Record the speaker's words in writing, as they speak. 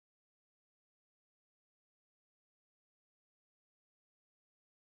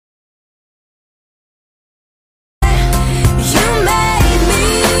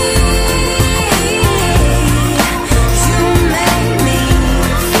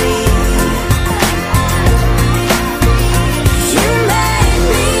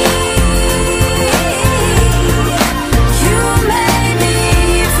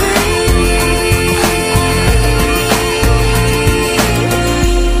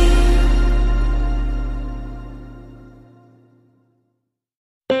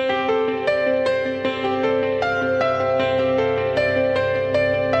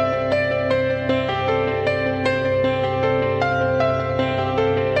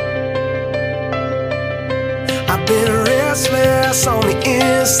restless on the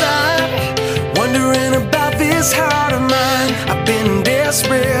inside, wondering about this heart of mine. I've been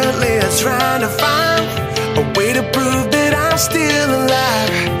desperately trying to find a way to prove that I'm still alive.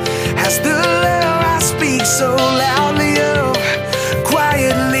 Has the love I speak so loudly of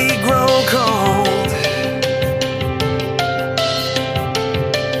quietly grown cold?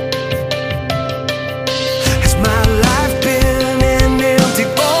 Has my life been an empty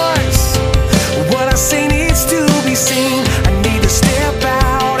voice? What I say needs to be seen. I need to step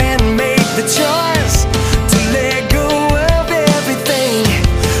out and make the choice to let go of everything.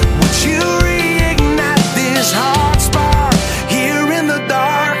 Would you reignite this heart spark here in the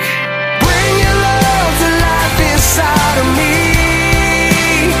dark? Bring your love to life inside of me.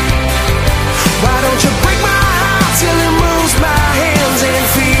 Why don't you break my heart till it moves my hands and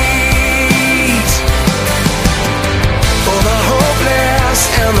feet? For the hopeless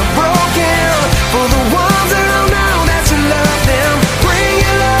and the broken, for the ones that don't know that you love them, bring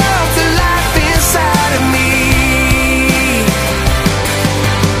your love to life inside of me.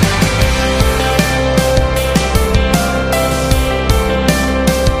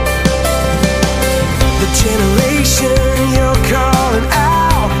 The generation you're calling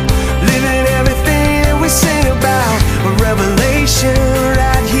out, living everything that we sing about, a revelation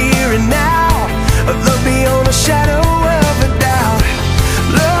right here and now, a love beyond a shadow of a doubt.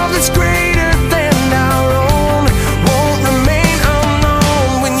 Love that's greater than our own won't remain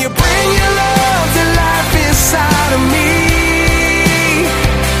unknown. When you bring your love to life inside of me,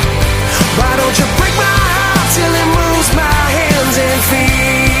 why don't you break my heart till it moves my hands and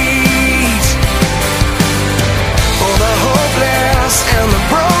feet? For the hopeless and the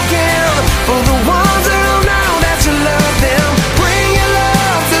broken, for the ones that don't know that you love them, bring your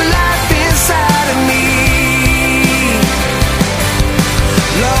love to life inside of me.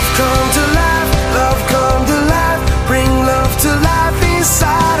 Love come to life, love come to life, bring love to life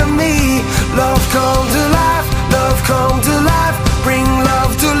inside of me. Love come to life, love come to life, bring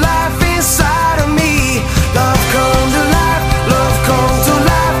love to life inside of me. Love come to life, love come to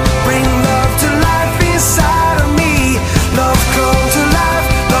life, bring love to life inside of me. Love come to life,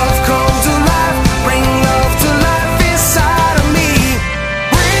 love come to life, bring love to life inside of me.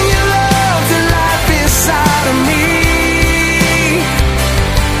 Bring your love to life inside of me.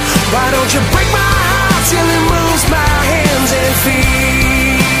 Why don't you break my heart till it moves my hands and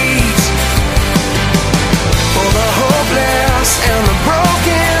feet? For the hopeless and the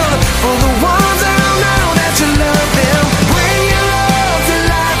broken, for the ones that don't know that you love them, bring your love to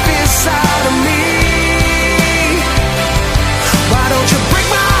life inside of me. Why don't you break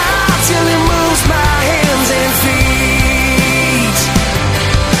my heart till it moves my hands and feet?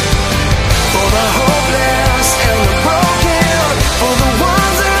 For the hopeless and the broken, for the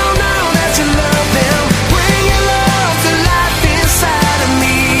ones that don't know that you love them, bring your love to life inside of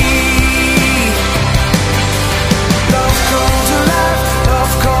me. Love come to life,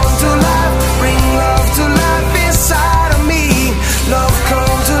 love come to life, bring love to life inside of me. Love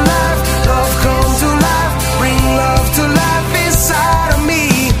come to life, love come to life, bring love to life inside of me.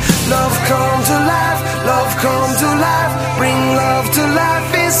 Love come to life, love come to life, bring love to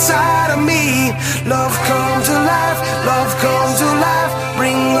life inside of me. Love come to life, love come to life,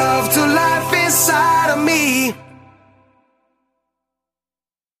 bring love to life inside of me.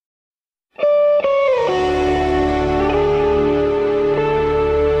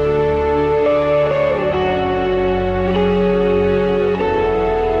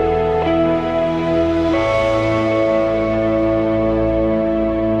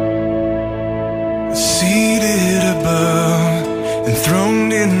 Seated above,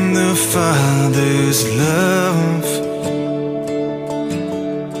 enthroned in the Father's love,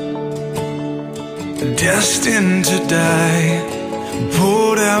 destined to die,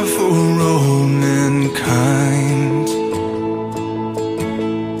 poured out for all mankind.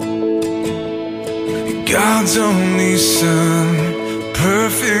 God's only Son,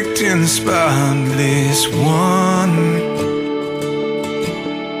 perfect and spotless one,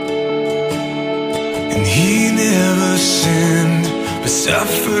 and He never sinned, but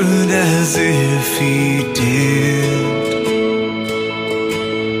suffered as if He did.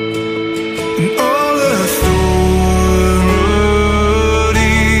 And all authority,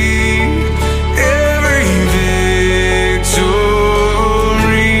 every victory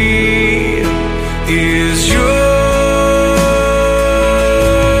is yours.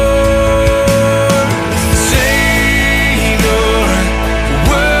 Savior,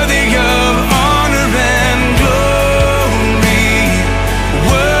 worthy of honor and glory,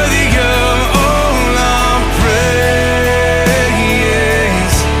 worthy of all our praise.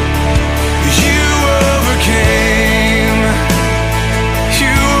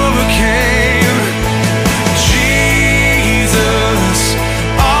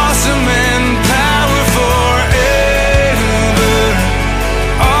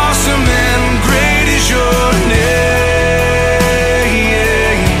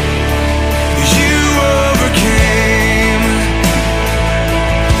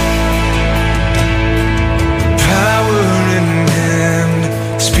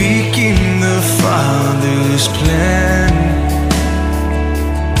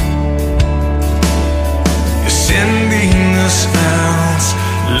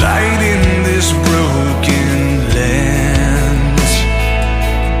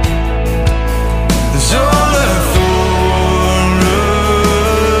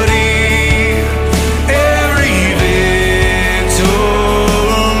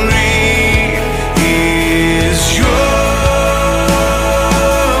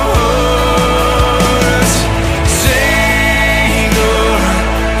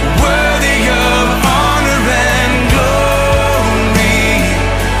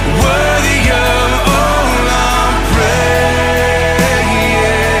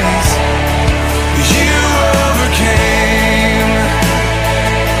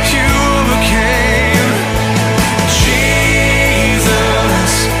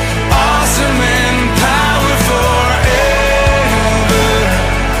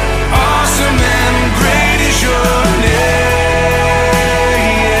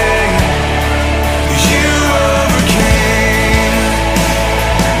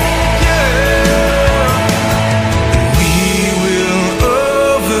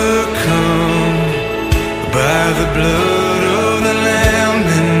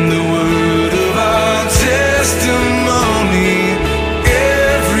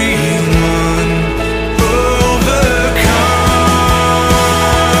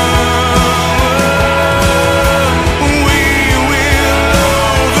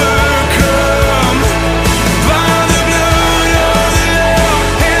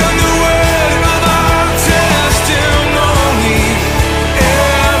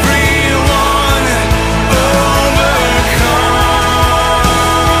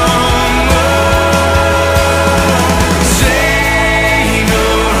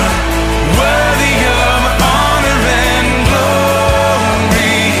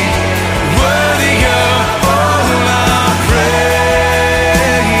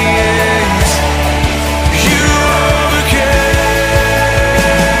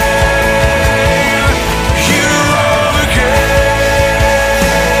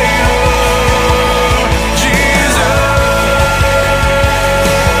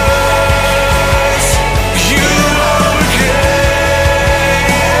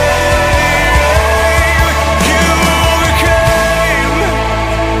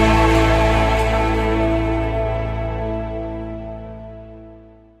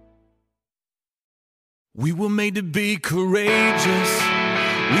 We were made to be courageous.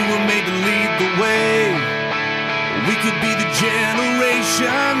 We were made to lead the way. We could be the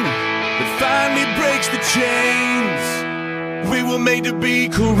generation that finally breaks the chains. We were made to be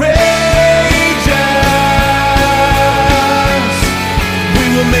courageous. We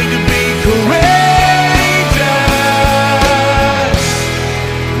were made to be courageous.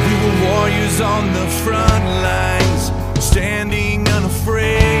 We were warriors on the front lines, standing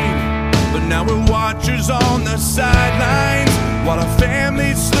unafraid. But now we're watchers on the sidelines while our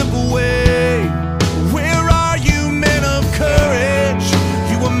families slip away. Where are you, men of courage?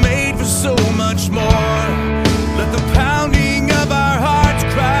 You were made for so much more. Let the pounding of our hearts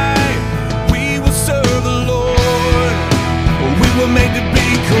cry, we will serve the Lord. We were made to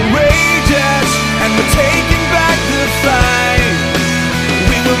be courageous, and we're taking back the fight.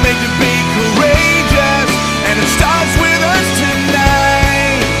 We were made to be courageous, and it starts with us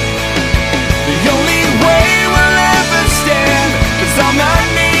tonight. The only way we'll ever stand is on our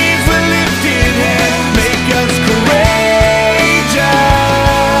knees with lifted hands. Make us courageous,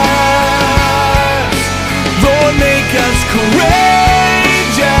 Lord, make us courageous.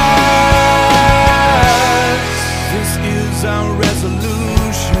 This is our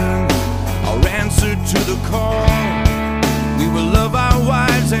resolution, our answer to the call. We will love our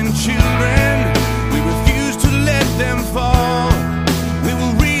wives and children. We refuse to let them fall. We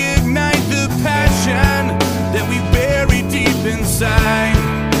will reignite the passion that we bury deep inside.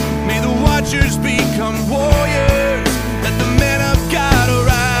 May the watchers become warriors. Let the men of God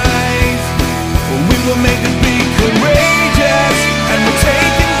arise. We were made to be courageous, and we're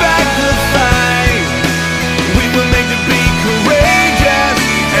taking back the fight. We were made to be courageous,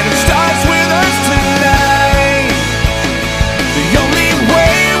 and it starts with us tonight. The only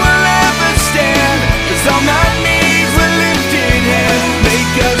way we'll ever stand is on our knees with lifted hands.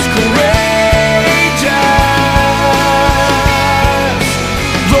 Make us courageous,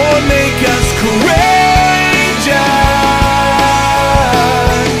 Lord, make us courageous.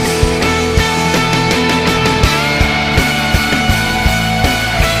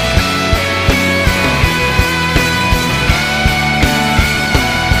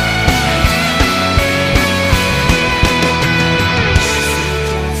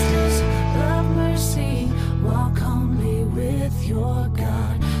 Love mercy, walk humbly with your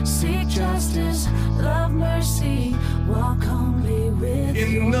God. Seek justice, love mercy, walk humbly with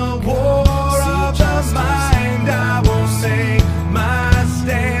In your the God. war of the mind, I will make my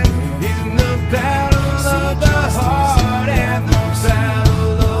stand. In the battle of the heart and the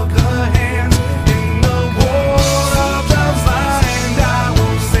battle of the hands. In the war of the mind, I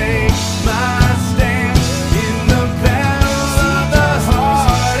will make my stand. In the battle of the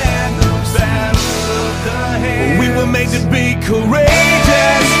heart and the battle of the hands. We were made to be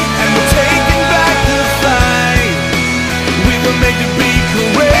courageous, and we're taking back the fight. We were made to be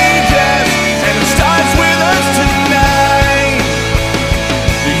courageous, and it starts with us tonight.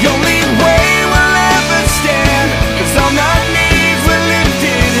 The only way we'll ever stand is on our knees with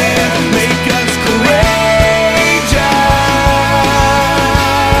lifted hands. Make us courageous,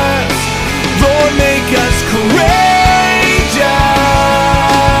 Lord, make us courageous.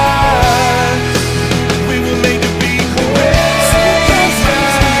 We were made to be courageous,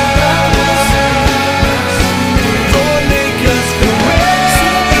 Lord, make us courageous.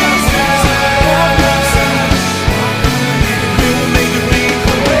 We were made to be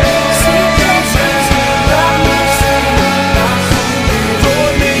courageous, Lord,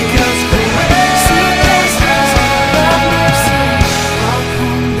 make us courageous. Walk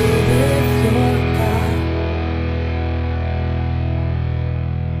humbly with your God.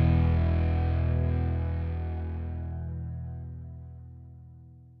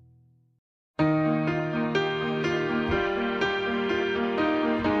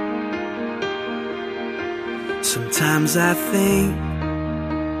 Sometimes I think,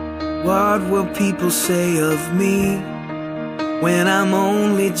 what will people say of me when I'm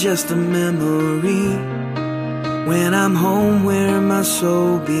only just a memory? When I'm home where my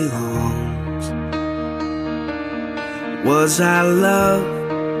soul belongs. Was I loved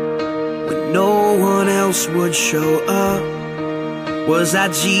when no one else would show up? Was I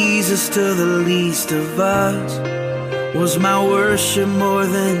Jesus to the least of us? Was my worship more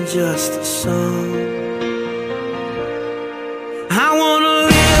than just a song? I wanna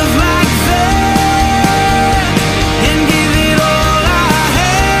live like that and give it all I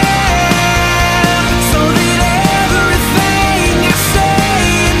have, so that everything I say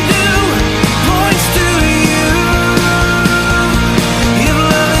and do points to you. If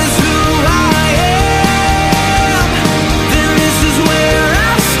love is who I am, then this is where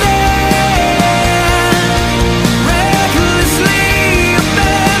I stand.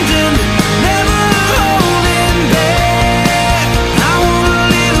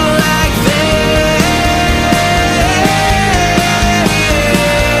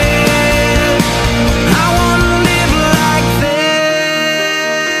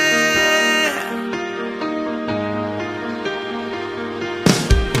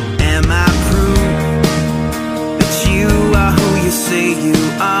 you say you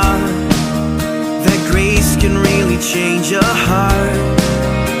are, that grace can really change a heart.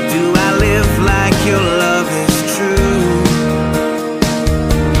 Do I live like your love is true?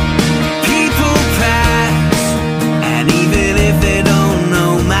 People pass, and even if they don't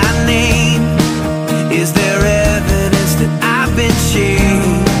know my name, is there evidence that I've been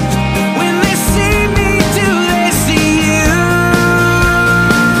changed? When they see me, do they see you?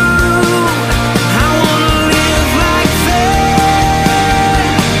 I wanna live like that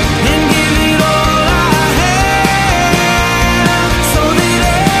and give it all I have, so that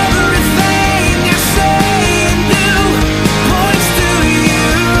everything I say and do points to you.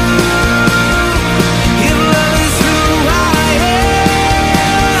 If love is who I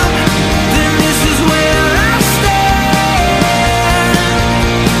am, then this is where I stand.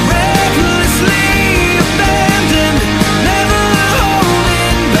 Recklessly abandoned, never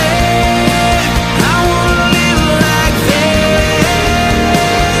holding back. I wanna live like that.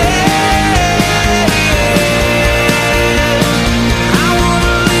 I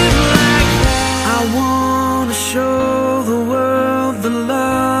wanna live like that. I wanna show the world the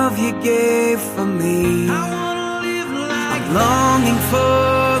love you gave for me. I wanna live like I'm longing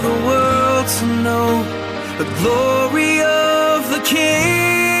for the world to know the glory of the King.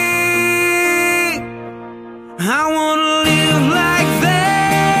 I wanna live like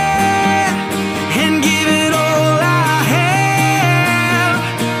that and give it all I have,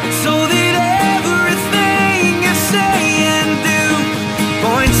 so that everything I say and do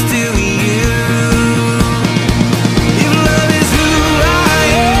points to you. If love is who I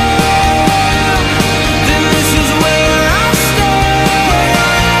am, then this is where I stand.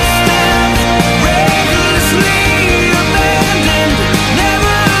 Recklessly abandoned,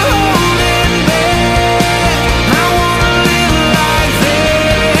 never holding back. I wanna live like that.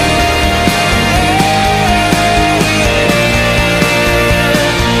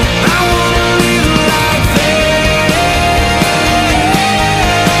 I wanna live like that. I wanna live like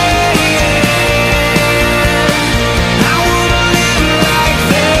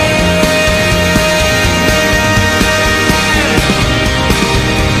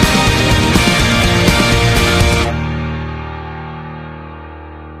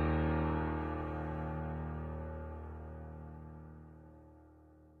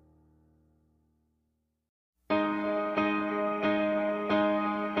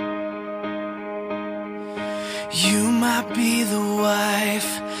You might be the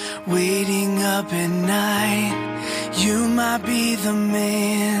wife waiting up at night. You might be the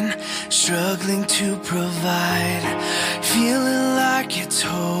man struggling to provide, feeling like it's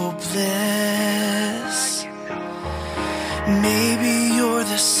hopeless. Maybe you're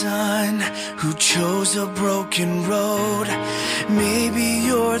the son who chose a broken road. Maybe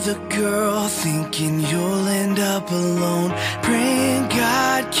you're the girl thinking you'll end up alone, praying,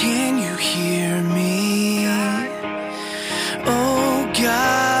 God, can you hear me? Oh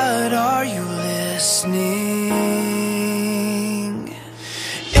God, are you listening?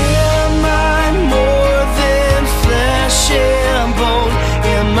 Am I more than flesh and bone?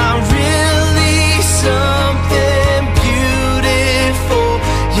 Am I really something beautiful?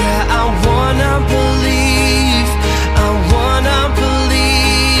 Yeah, I wanna believe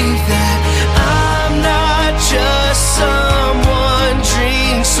that I'm not just some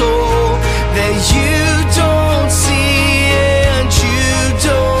wandering soul that you don't see and you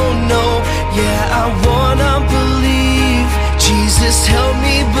don't know. Yeah, I wanna believe. Jesus, help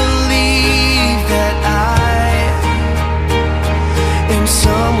me believe that I am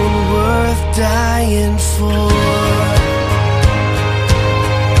someone worth dying for.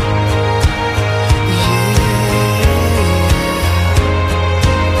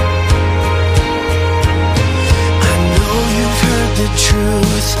 I know you've heard the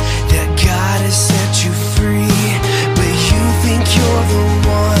truth that God has set you free, but you think you're the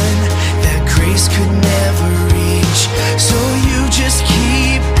one that grace could never reach. So you just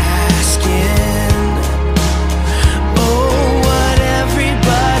keep asking, oh, what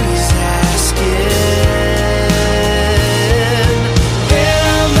everybody's asking.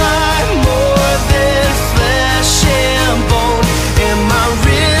 Am I more than flesh and bone? Am I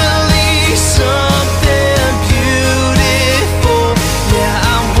really something beautiful? Yeah,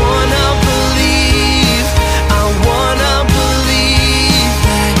 I want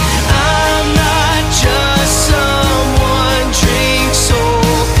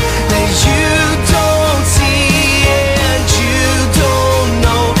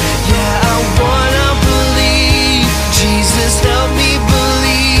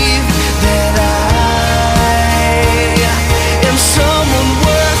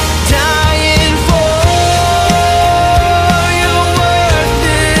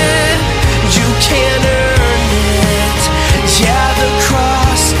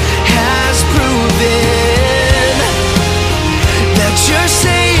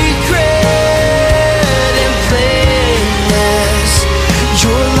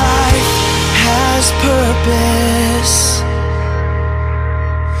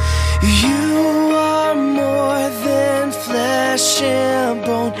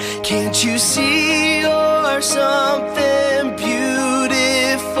Can't you see you're something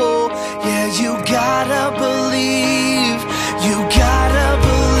beautiful? Yeah, you gotta believe, you gotta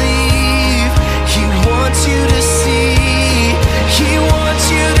believe. He wants you to see, he wants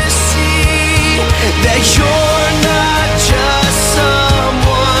you to see that you're not just some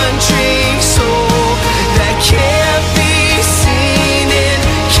wandering soul that can't be seen and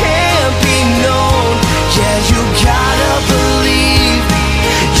can't be known. Yeah, you gotta believe,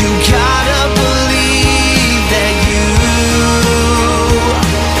 you gotta believe that you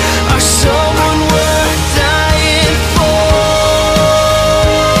are someone worth dying for.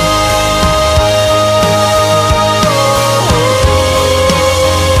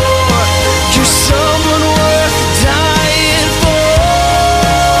 You're someone worth dying for.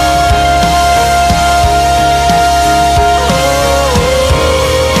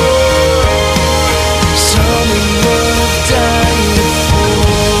 Someone worth dying for.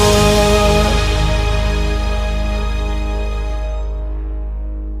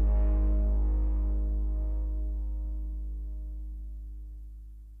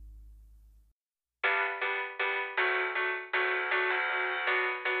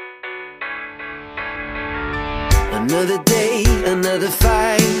 Another day, another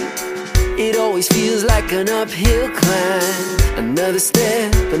fight. It always feels like an uphill climb. Another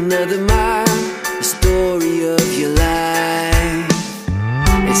step, another mile. The story of your life.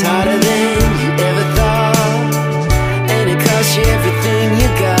 It's harder than you ever thought, and it costs you everything you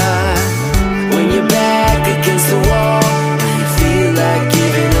got. When you're back against the wall and you feel like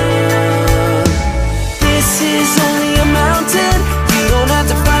giving up. This is only a mountain. You don't have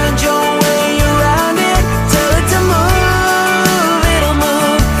to find your way around it. Tell it to move, it'll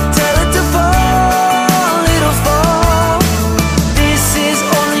move. Tell it to fall, it'll fall. This is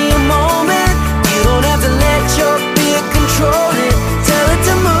only a moment. You don't have to let your fear control it. Tell it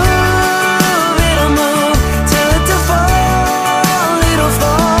to move, it'll move. Tell it to fall, it'll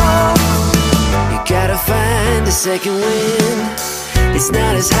fall. You gotta find a second wind. It's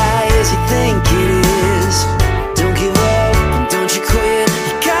not as high as you think it is. Don't give up and don't you quit.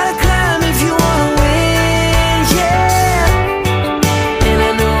 You gotta climb if you wanna win, yeah. And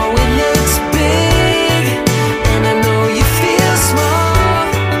I know it looks big, and I know you feel small,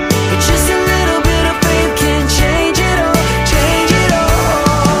 but just a little bit of faith can change it all, change it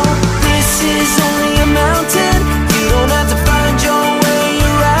all. This is only a mountain. You don't have to find your way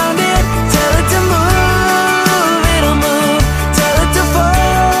around it. Tell it to move, it'll move. Tell it to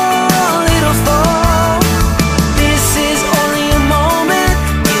fall, it'll fall. This is only a moment.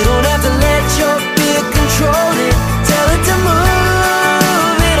 You don't have to let your fear control it. Tell it to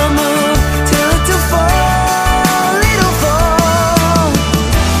move, it'll move. Tell it to fall, it'll fall.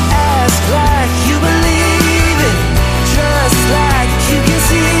 Ask like you believe it. Trust like you can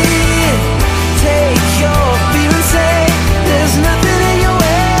see it. Take your fear and say there's nothing in your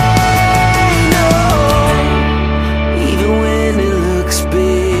way, no. Even when it looks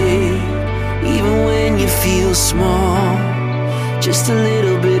big, even when you feel small, just a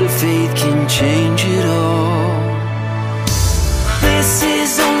little bit of faith can change it all. This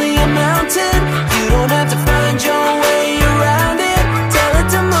is only a mountain. You don't have to find your way around it. Tell it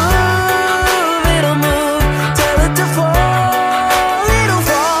to move, it'll move. Tell it to fall, it'll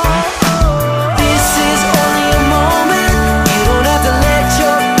fall. This is only a moment. You don't have to let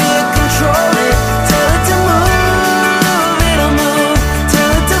your fear control it. Tell it to move, it'll move.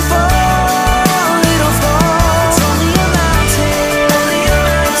 Tell it to fall, it'll fall. It's only a mountain, only a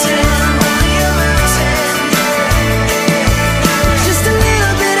mountain, only a mountain. Just a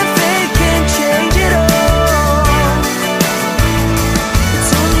little bit of faith can change it all.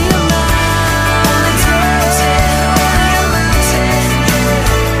 It's only a mountain, only a mountain.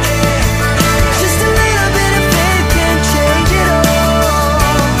 Just a little bit of faith can change it all.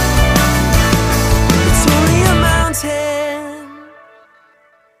 It's only a mountain.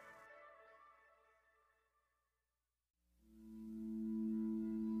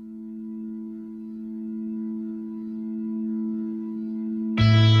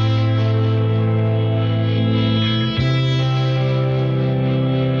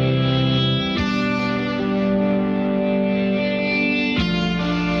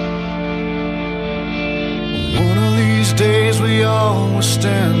 One of these days we all will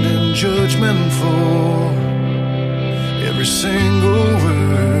stand in judgment for every single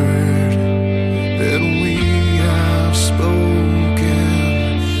word that we have spoken.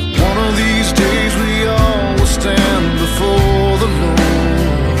 One of these days we all will stand before the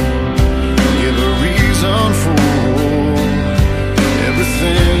Lord, give a reason for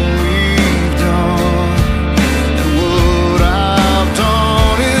everything we've done. And what I've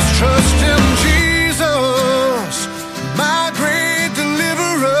done is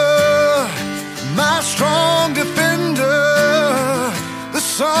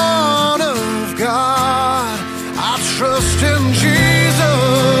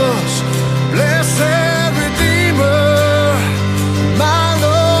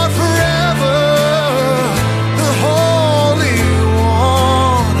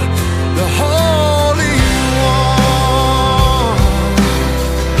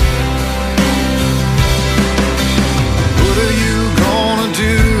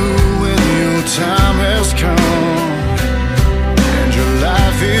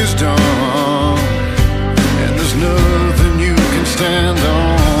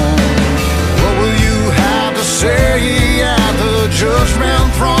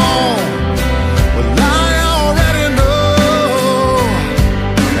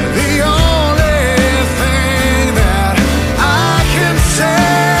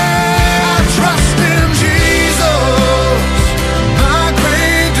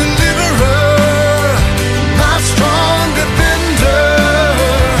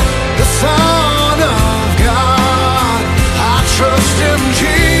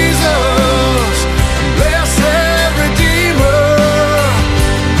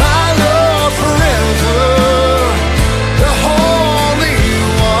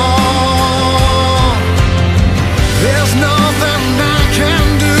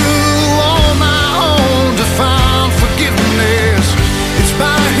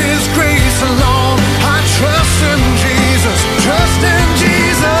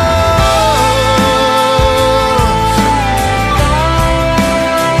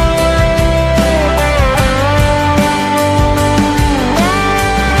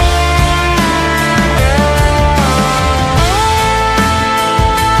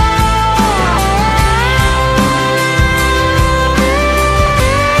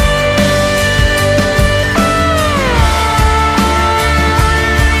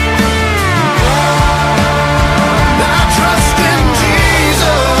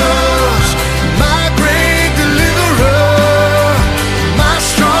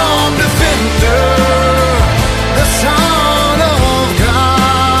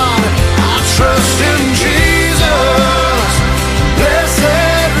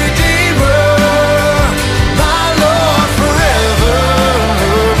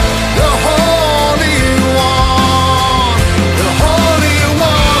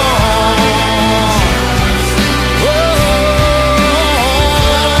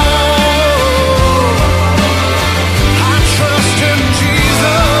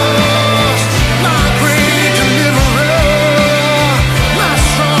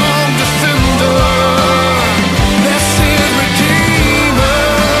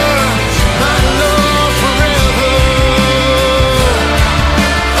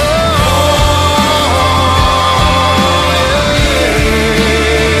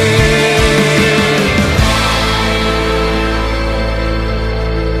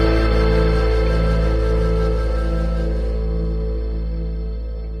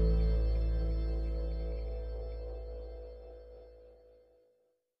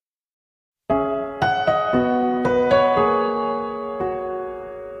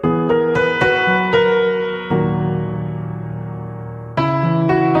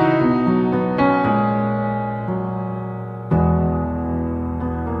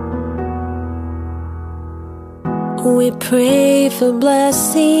We pray for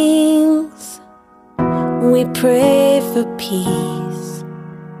blessings, we pray for peace,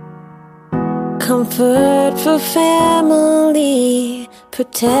 comfort for family,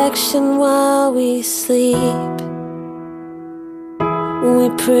 protection while we sleep. We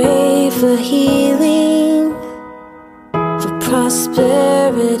pray for healing, for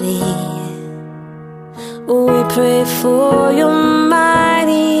prosperity. We pray for your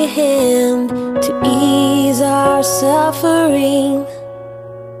mighty hand to ease our suffering.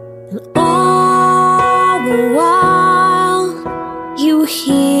 And all the while you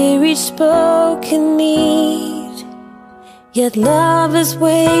hear each spoken need. Yet love is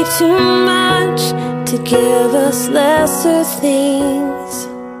way too much to give us lesser things.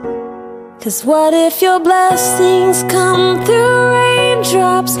 'Cause what if your blessings come through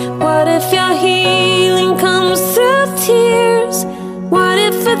raindrops? What if your healing comes through tears? What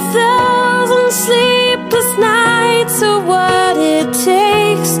if 1,000 sleepless nights are what it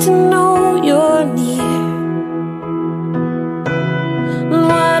takes to know you're near?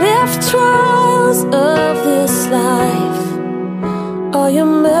 What if trials of this life are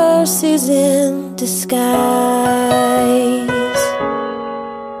your mercies in disguise?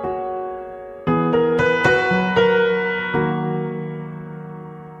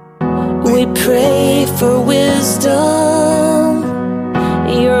 We pray for wisdom,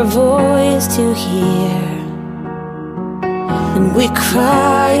 your voice to hear. And we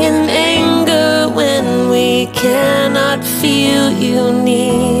cry in anger when we cannot feel you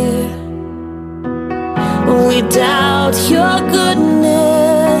near. We doubt your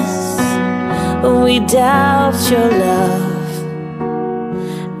goodness, we doubt your love,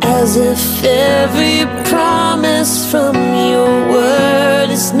 as if every promise from your word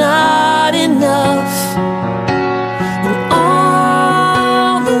is not enough. And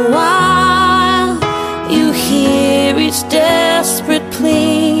all the while you hear each desperate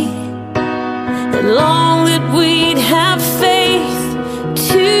plea, and long that we'd have faith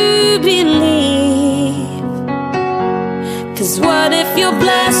to believe. 'Cause what if your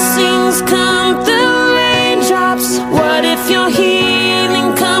blessings come through raindrops? What if your healing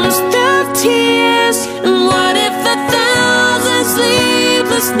comes through tears? And what if 1,000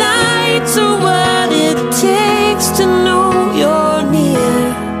 sleepless nights are what it takes to know you're near?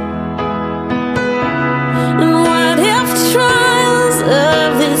 And what if trials of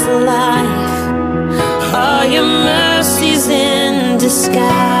this life are your mercies in disguise?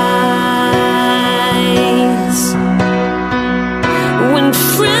 When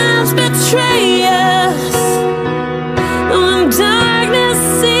friends betray us, when darkness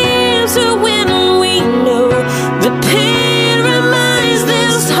seems to win, we know the pain reminds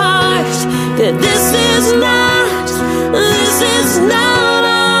this heart that this is not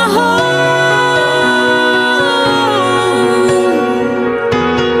our home.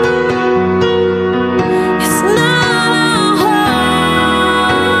 It's not our home.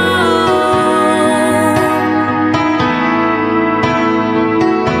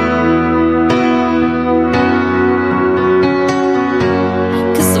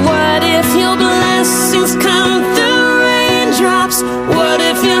 'Cause what if your blessings come through raindrops? What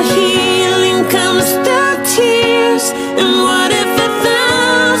if your healing comes through tears? And what if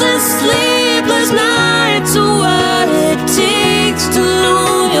 1,000 sleepless nights are what it takes to know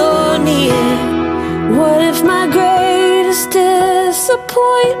you're near? What if my greatest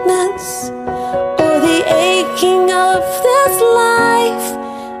disappointments, or the aching of this life,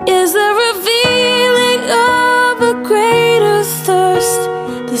 is the revealing of a greater thirst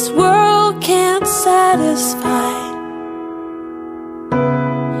this world can't satisfy?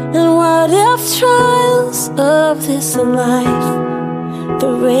 And what if trials of this life,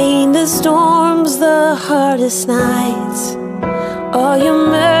 the rain, the storms, the hardest nights, are your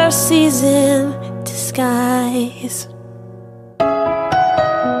mercies in disguise?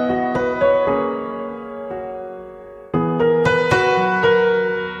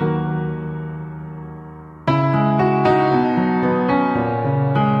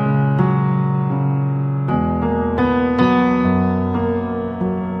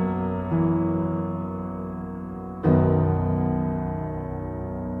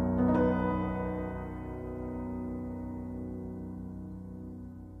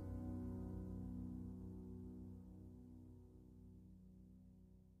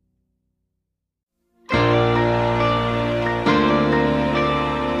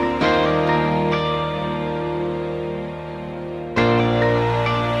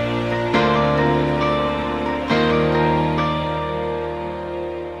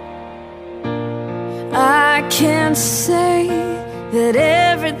 I can't say that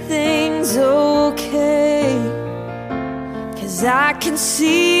everything's okay, 'cause I can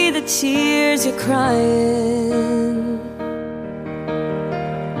see the tears you're crying.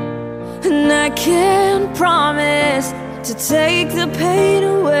 And I can't promise to take the pain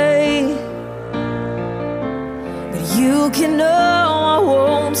away, but you can know I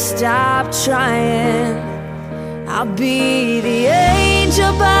won't stop trying. I'll be the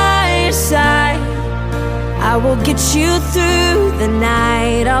angel by your side. I will get you through the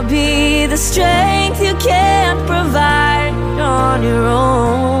night. I'll be the strength you can't provide on your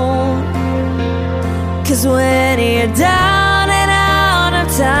own. 'Cause when you're down and out of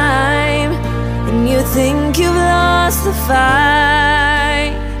time, and you think you've lost the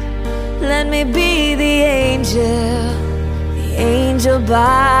fight, let me be the angel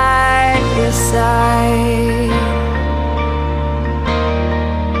by your side.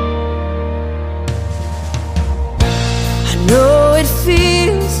 I know it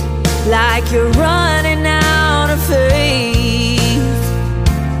feels like you're running out of faith,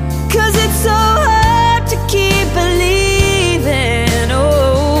 'cause it's so hard to keep believing.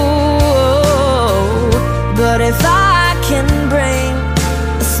 Oh, but if I can bring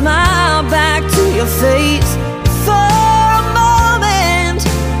a smile back to your face for a moment,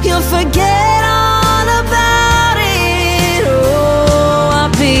 you'll forget all about it. Oh,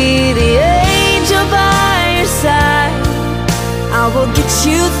 I'll be the angel by your side. I will get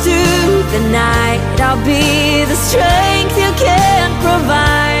you through the night. I'll be the strength you can't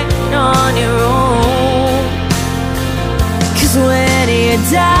provide on your own. 'Cause when you're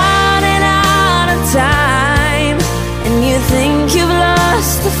down and out of time, and you think you've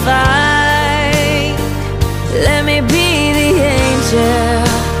lost the fight, let me be the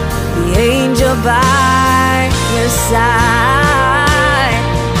angel by your side.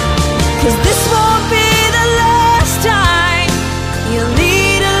 'Cause this won't be the last time you'll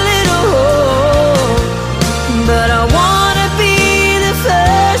need a little hope, but I wanna be the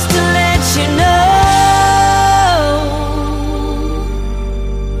first to let you know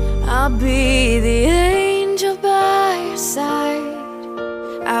I'll be the angel by your side.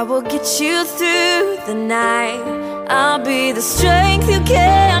 I will get you through the night. I'll be the strength you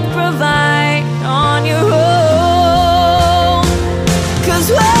can't provide on your own. 'Cause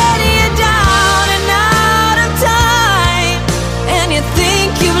when you're down and out of time, and you think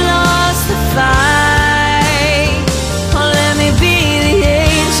you've lost the fight, oh, let me be the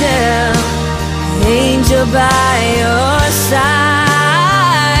angel by your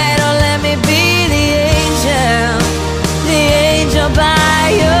side. Oh, let me be the angel by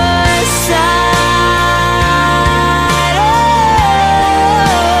your side.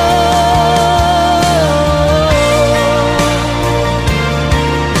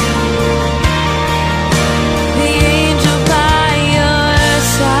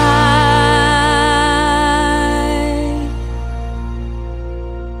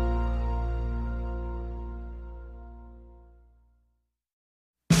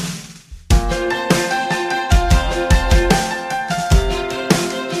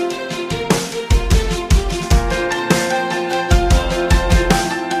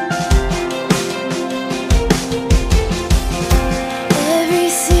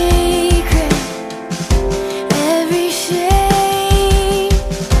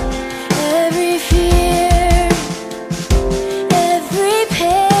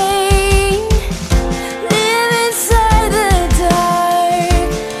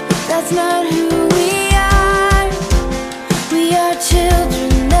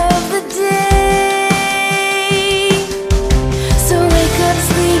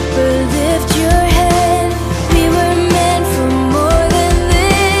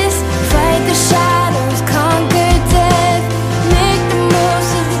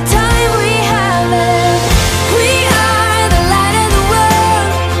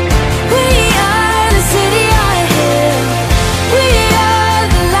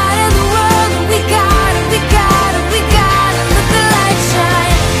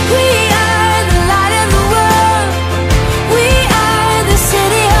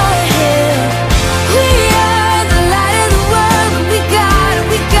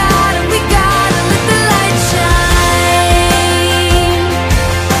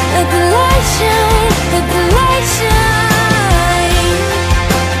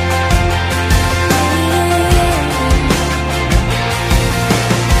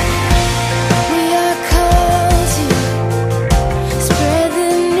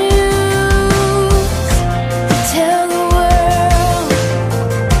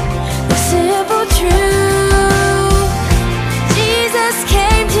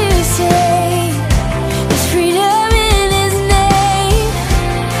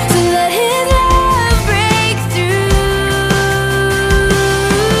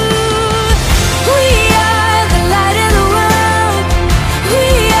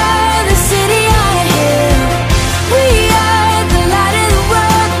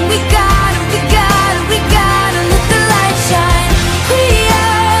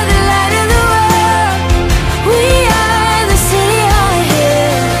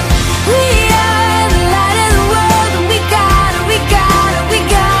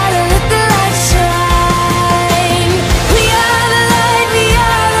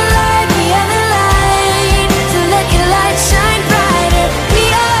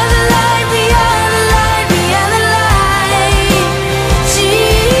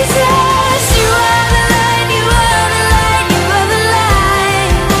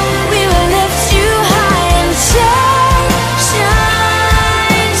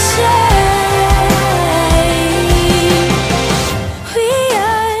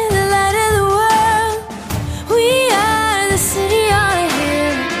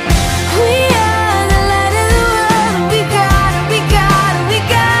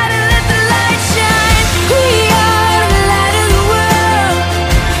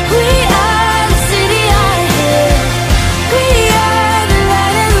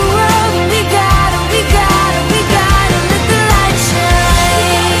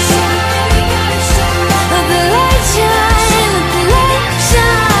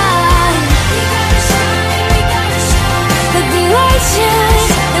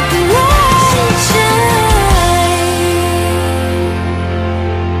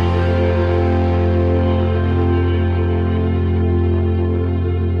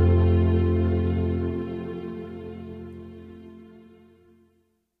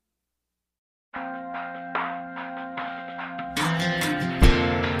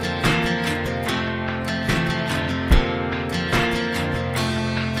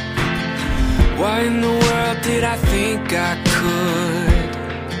 in the world did I think I could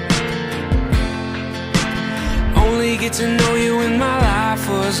only get to know you when my life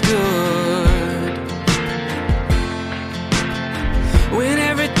was good? When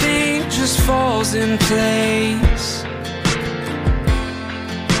everything just falls in place,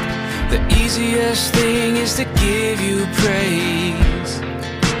 the easiest thing is to give you praise.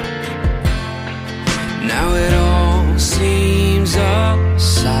 Now it all seems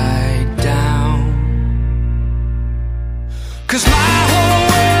upside down, 'cause my whole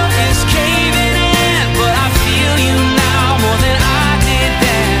world is caving in, but I feel you now more than I did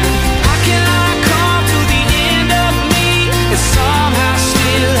then. How can I come to the end of me and somehow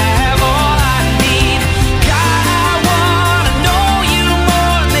still have all I need? God, I wanna know you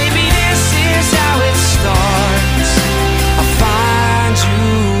more. Maybe this is how it starts. I find you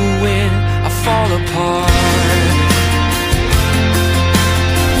when I fall apart.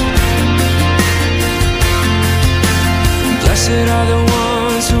 Blessed are the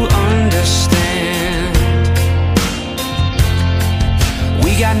ones who understand.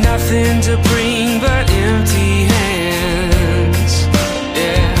 We got nothing to bring but empty hands.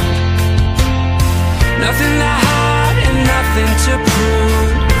 Yeah, nothing to hide and nothing to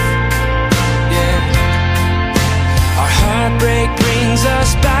prove. Yeah, our heartbreak brings us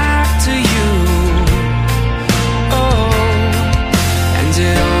back to you. Oh, and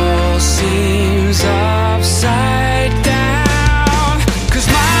it all seems upside down, 'cause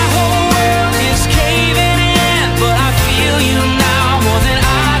my whole world is caving in, but I feel you now more than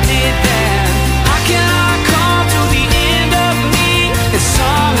I did then. How can I come to the end of me and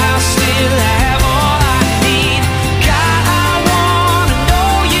somehow still have all I need? God, I wanna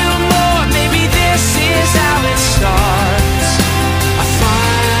know you more. Maybe this is how it starts. I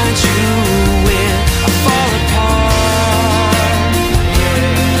find you when I fall apart.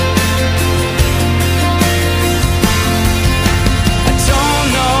 Yeah. I don't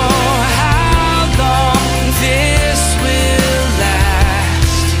know how long this will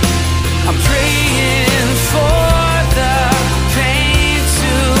last. I'm praying for the pain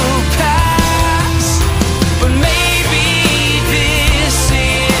to pass, but maybe this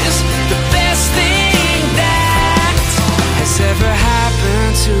is the best thing that has ever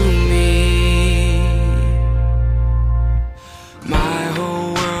happened to me. My whole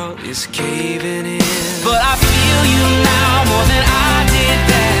world is caving in, but I feel you now more than I did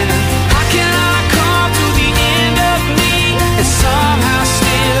then. How can I come to the end of me and somehow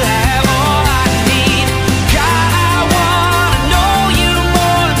still have all I need? God, I wanna know you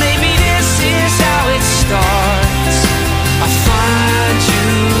more. Maybe this is how it starts. I find you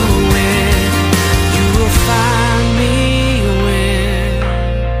when you will find me when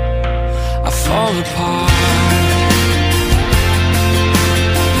I fall apart.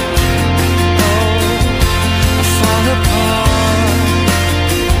 Oh, I fall apart.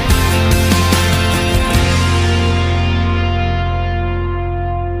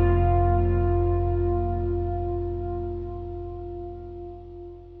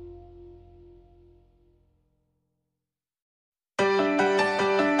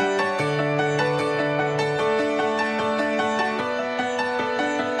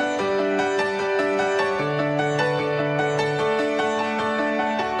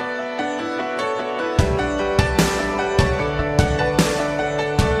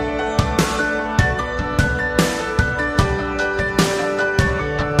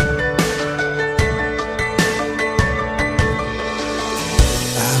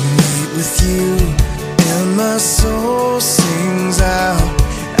 I meet with you and my soul sings out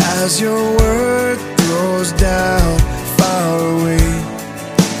as your word throws down far away.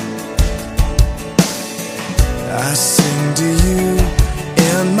 I sing to you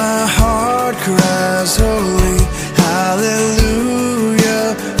and my heart cries holy, hallelujah,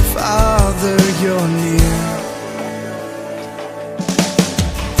 Father, you're near.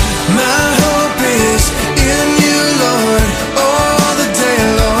 My hope is in you, Lord, all the day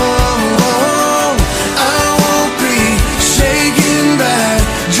long. I won't be shaken by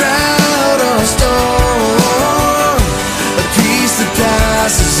drought or storm. A peace that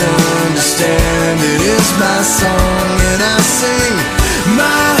passes understanding is my song, and I sing.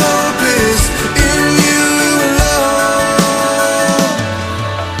 My hope is in you, Lord.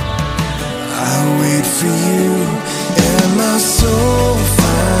 I wait for you, and my soul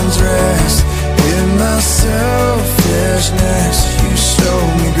finds rest. In my selfishness, you show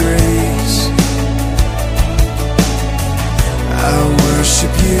me grace. I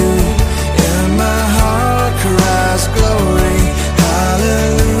worship you, and my heart cries glory,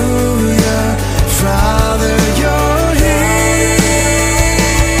 hallelujah, Father, you're here.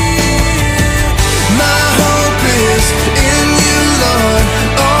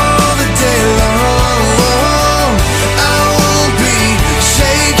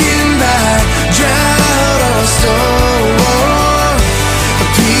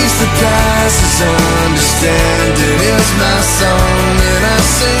 understanding is my song, and I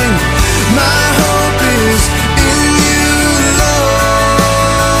sing, my hope is in you, Lord.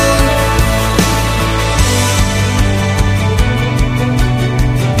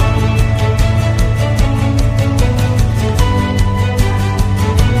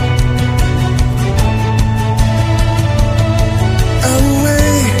 I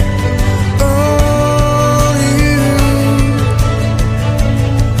wait on you.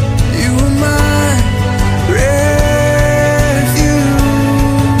 You are my refuge.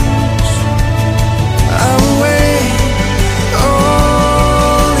 I wait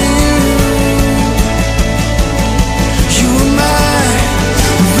on you. You are my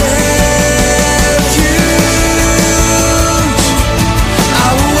refuge. I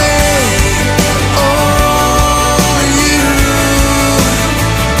wait on you.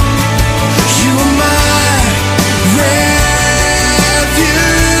 You are my refuge.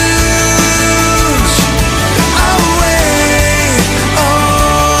 I wait on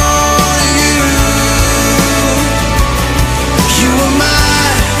you. You are my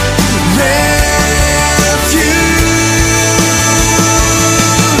refuge.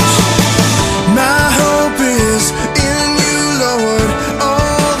 My hope is in you, Lord,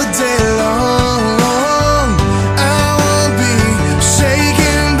 all the day long. I won't be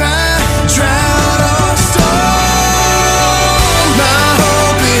shaken by drought or storm. My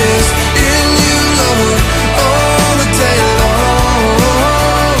hope is in you, Lord, all the day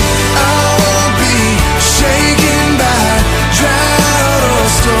long. I won't be shaken by drought or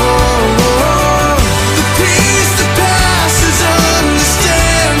storm. The peace that passes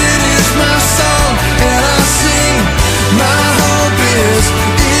understanding is my song, and I sing, my hope is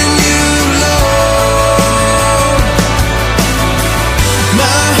in you, Lord.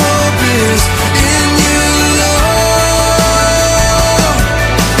 My hope is in you, Lord.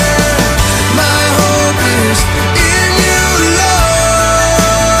 My hope is in you, Lord.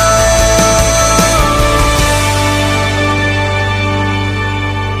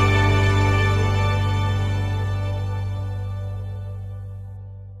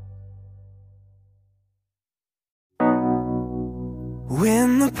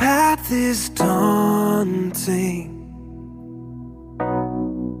 When the path is daunting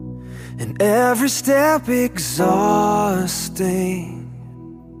and every step exhausting,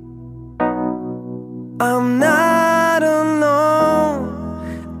 I'm not alone.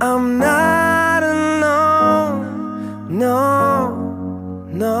 I'm not alone. No,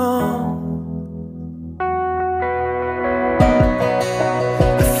 no.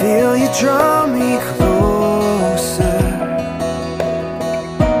 I feel you draw me closer.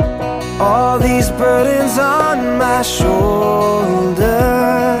 All these burdens on my shoulder.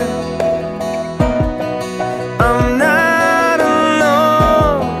 I'm not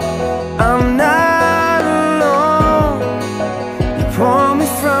alone. I'm not alone. You pull me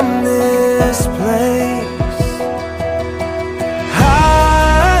from this place.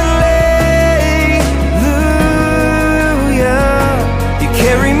 Hallelujah. You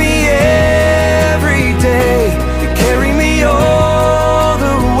carry me every day. You carry me all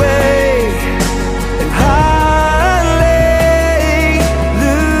the way. And hallelujah.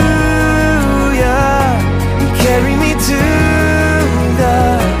 You carry me to the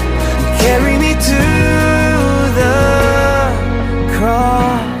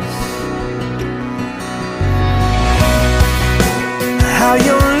cross. How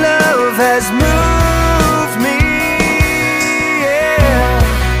your love has moved me, yeah,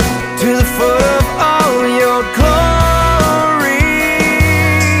 to the foot of all your glory.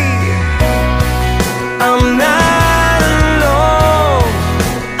 I'm not alone.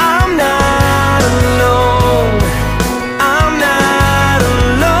 I'm not alone. I'm not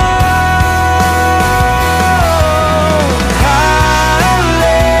alone.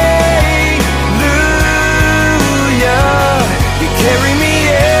 Hallelujah. You carry me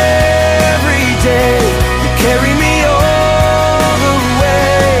every day. You carry me all the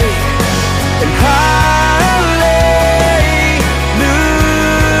way. And hallelujah.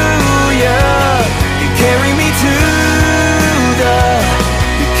 You carry me to the.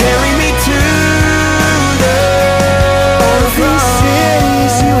 You carry me to the. All of these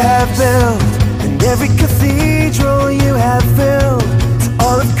cities you have built, and every cathedral you have filled. To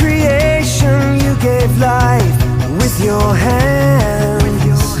all of creation you gave life with your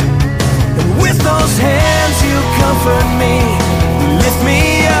hands. And with those hands you comfort me, you lift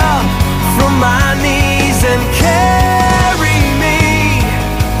me up from my knees and carry me.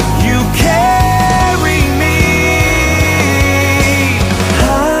 You carry me.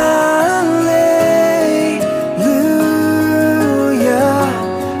 Hallelujah.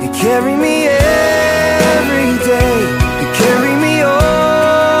 You carry me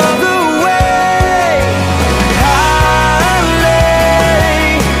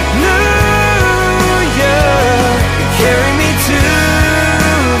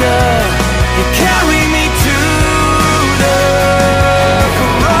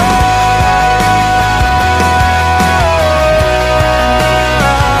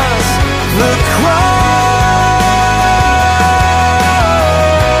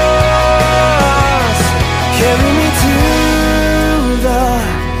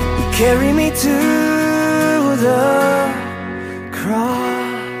carry me to the cross.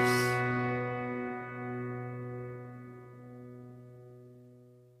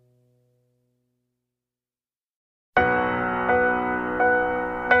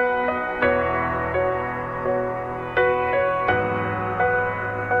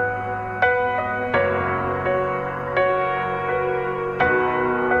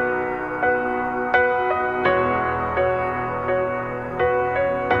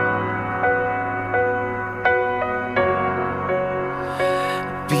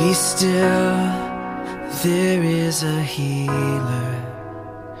 Be still, there is a healer.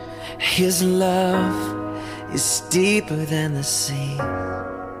 His love is deeper than the sea.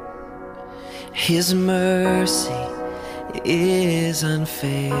 His mercy is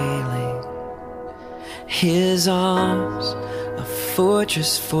unfailing. His arms a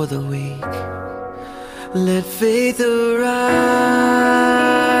fortress for the weak. Let faith arise.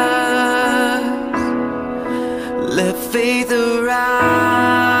 Let faith arise.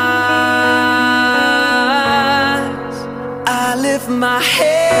 I lift my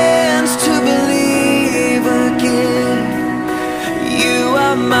hands to believe again. You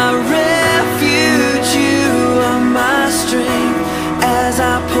are my refuge, you are my strength. As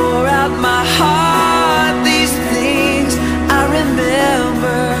I pour out my heart, these things I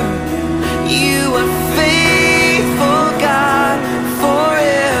remember. You are faithful, God,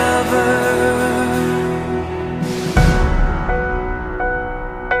 forever.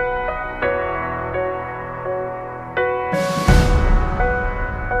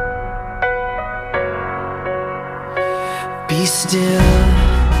 Be still,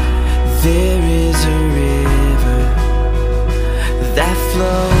 there is a river that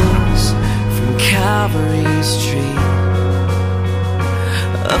flows from Calvary's tree,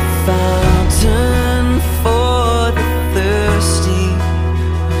 a fountain for the thirsty.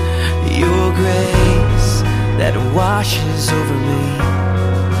 Your grace that washes over me.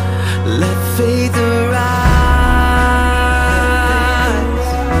 Let faith arise.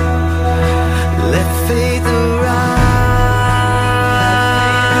 Let faith arise.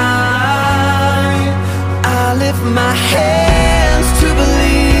 I lift my hands to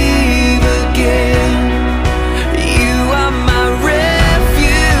believe again. You are my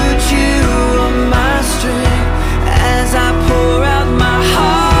refuge, you are my strength. As I pour out my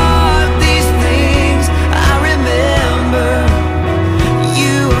heart, these things I remember.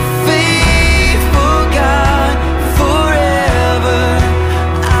 You are faithful, God, forever.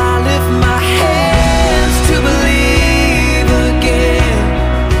 I lift my hands to believe again.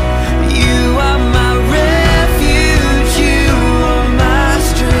 You are my refuge, you are my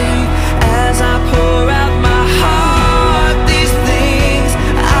strength. As I pour out my heart, these things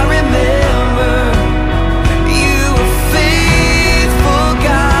I remember. You are faithful,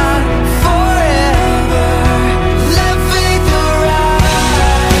 God, forever. Let faith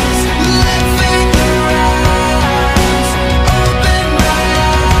arise. Let faith arise. Open my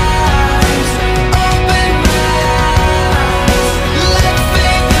eyes. Open my eyes. Let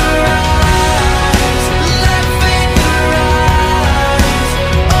faith arise. Let faith arise.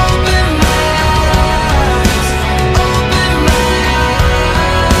 Open my eyes. Open my eyes.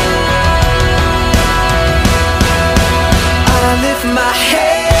 I lift my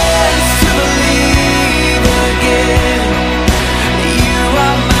hands to believe again. You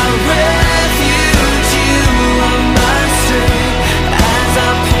are my refuge, you are my strength. As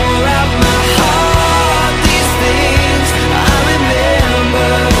I pour out my heart, these things I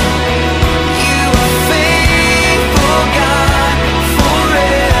remember. You are faithful, God,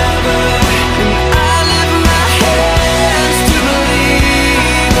 forever. And I lift my hands to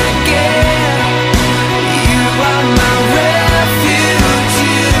believe again. You are my refuge,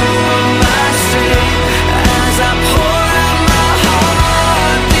 you are my strength. As I pour out my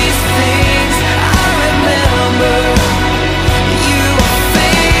heart, these things I remember. You are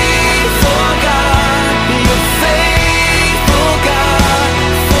faithful, God, you're faithful, God,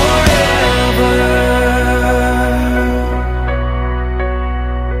 forever.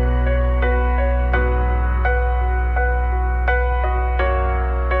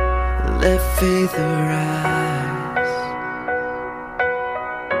 Let faith arise.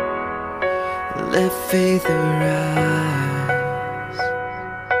 Let faith arise.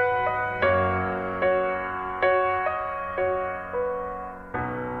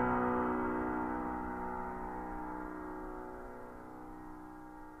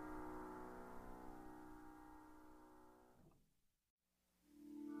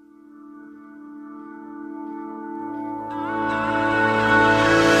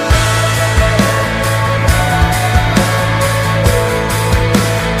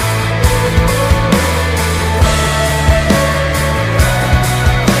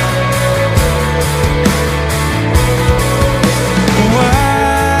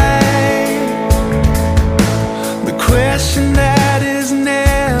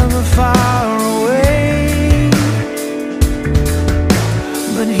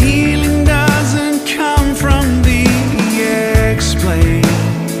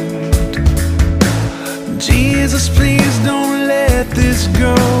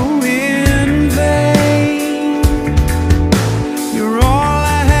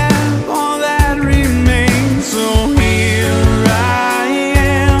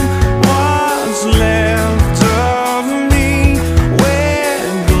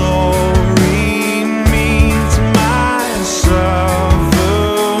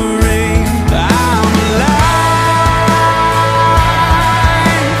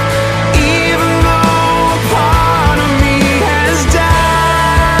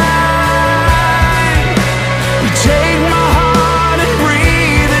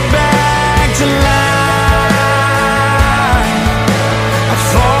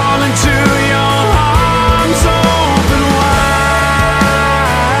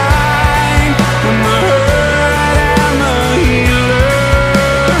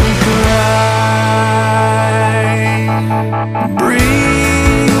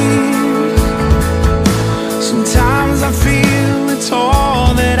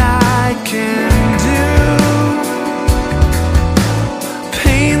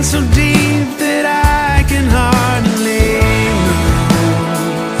 in so deep that I can hardly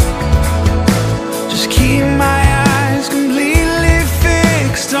move. Just keep my eyes completely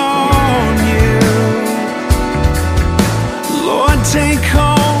fixed on you. Lord, take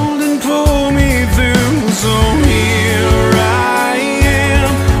hold and pull me through. So here I am,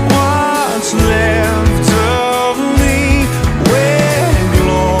 what's left of me, where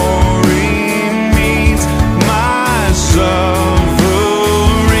glory meets my suffering.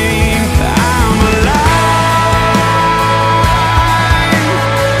 I'm alive,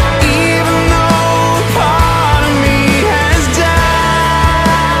 even though part of me has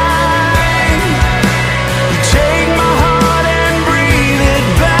died. You take my heart and breathe it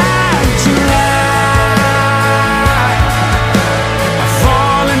back to life. I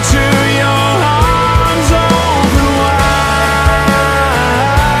fall into your arms open wide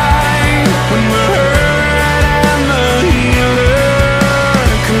when the hurt and the healer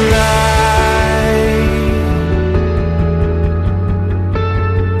collide.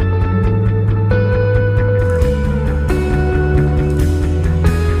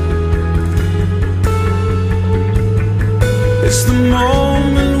 It's the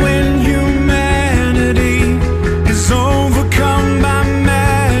moment when humanity is overcome by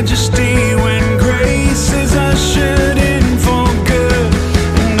majesty, when grace is ushered in for good,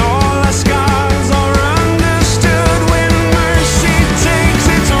 and all our scars are understood, when mercy takes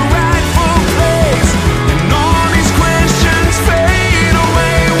its rightful place, and all these questions fade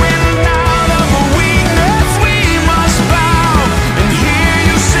away, when out of a weakness we must bow and hear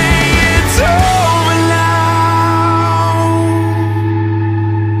you say it's over now.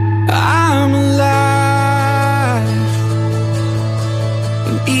 I'm alive,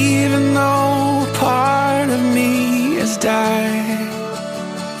 and even though part of me has died,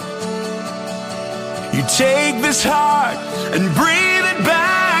 you take this heart and breathe it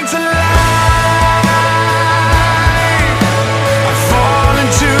back to life. I fall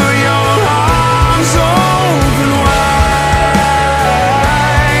into your arms open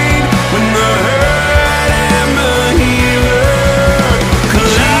wide when the hurt and the healer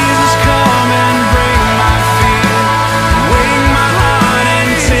collide. Jesus, come and break my fear, wake my heart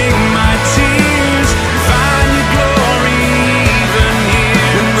and take my tears, find your glory even here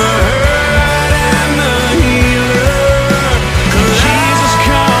when the hurt and the healer collide. Jesus,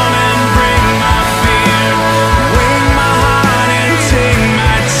 come and break my fear, wake my heart and take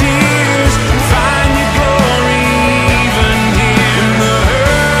my tears, find your glory even here when the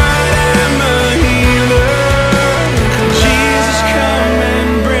hurt and the healer collide. Jesus, come and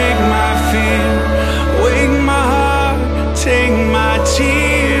break my fear, wake my heart, take my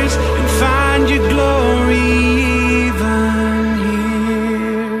tears, and find your glory even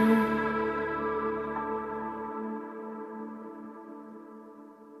here.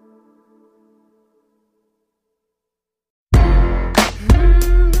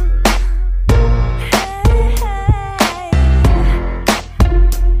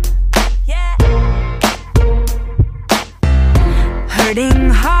 Hurting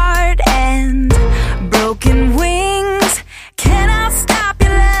heart and broken wings cannot stop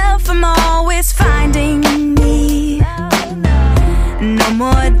your love from always finding me. No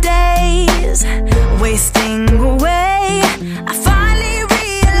more days wasting away. I finally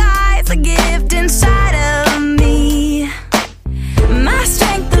realize the gift inside of me. My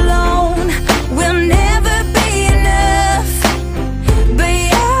strength alone will never be enough, but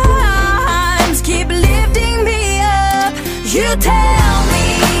your arms keep lifting me up. You tell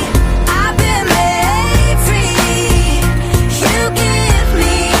me I've been made free. You give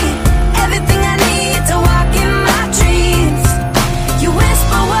me everything I need to walk in my dreams. You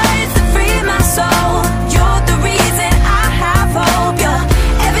whisper words that free my soul. You're the reason I have hope. You're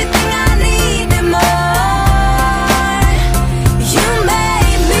everything I need and more. You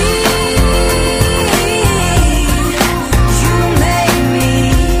made me. You made me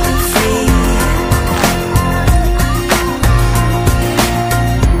free.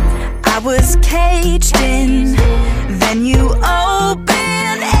 I was caged in, then you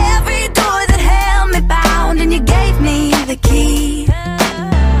opened every door that held me bound, and you gave me the key.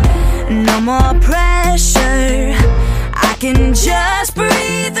 No more pressure, I can just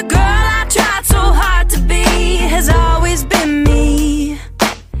breathe. The girl I tried so hard to be has always been me.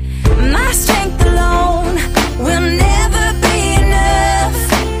 My strength alone will never be enough,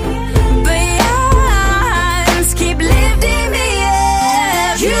 but your arms keep lifting me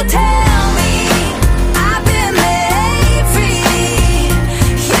up. You tell me I've been made free.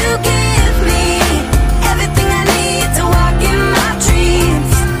 You give me everything I need to walk in my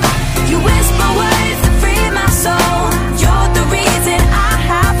dreams. You whisper words that free my soul. You're the reason I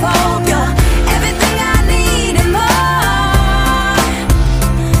have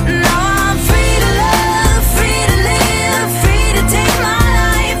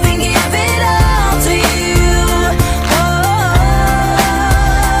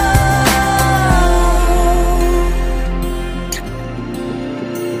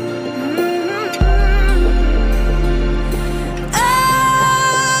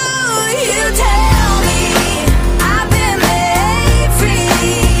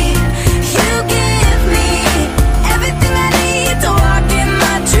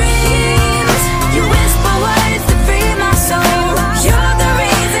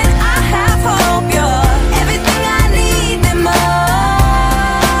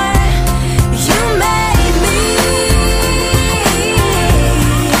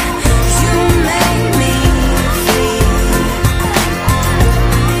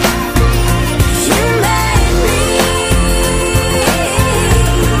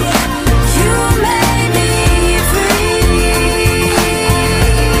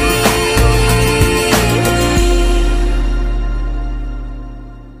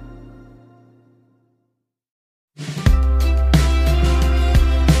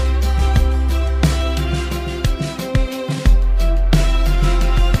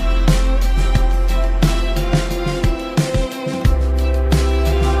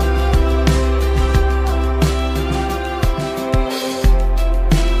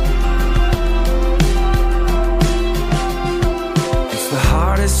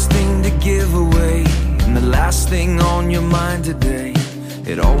thing on your mind today,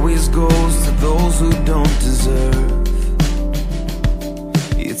 it always goes to those who don't deserve.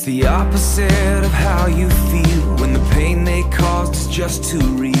 It's the opposite of how you feel when the pain they caused is just too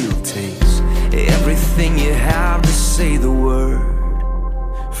real. Takes everything you have to say the word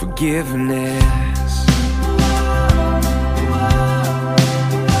forgiveness.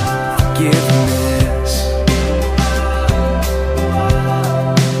 Forgiveness.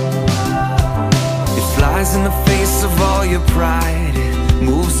 It flies in the face of all your pride. It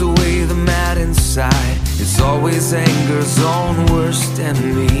moves away the mad inside. It's always anger's own worst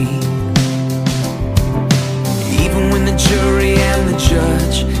enemy. Even when the jury and the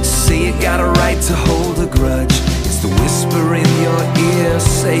judge say you got a right to hold a grudge, it's the whisper in your ear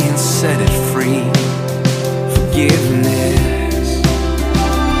saying set it free. Forgiveness.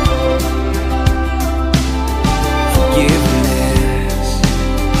 Forgiveness.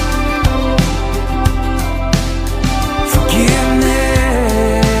 Forgiveness.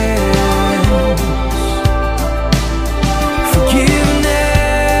 Forgiveness.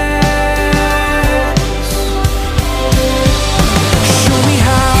 Show me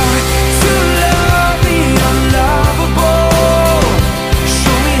how to love the unlovable.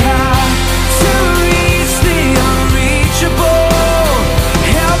 Show me how to reach the unreachable.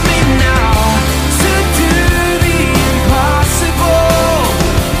 Help me now to do the impossible.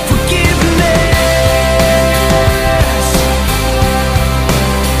 Forgiveness.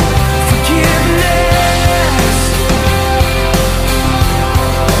 Forgiveness.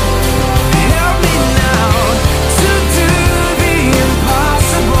 Help me now to do the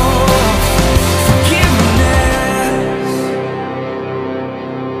impossible. Forgiveness.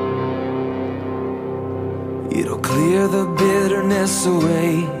 It'll clear the bitterness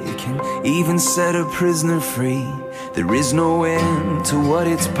away. It can even set a prisoner free. There is no end to what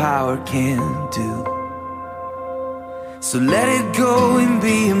its power can do. So let it go and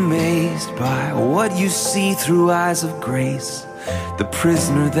be amazed by what you see through eyes of grace. The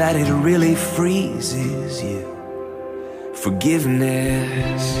prisoner that it really frees is you.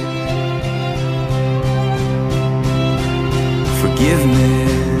 Forgiveness.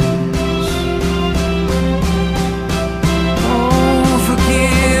 Forgiveness. Oh,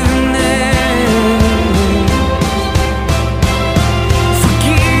 forgiveness.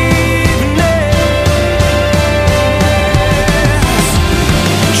 Forgiveness.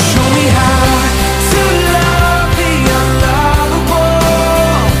 Show me how to love the unlovable.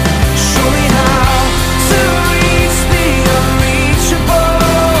 Show me how to reach the unreachable.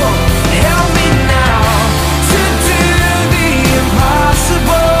 Help me now to do the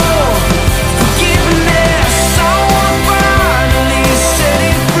impossible. Forgiveness, someone finally set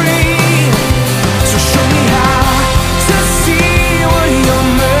it free. So show me how to see what your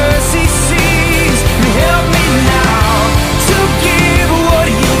mercy sees. And help me now to give what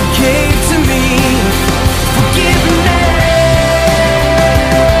you gave to me. Forgiveness.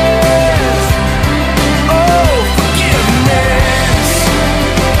 Oh, forgiveness.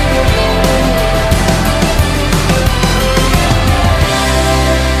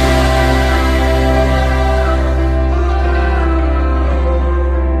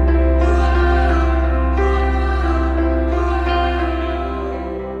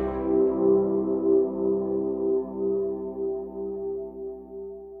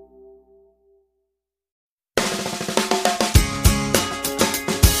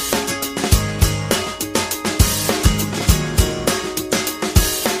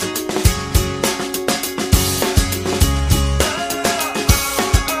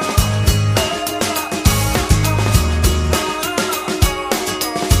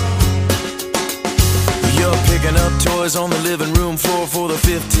 You're picking up toys on the living room floor for the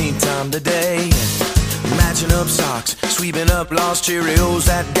 15th time today. Matching up socks, sweeping up lost Cheerios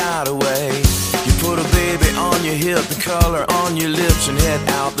that got away. You put a baby on your hip, the color on your lips, and head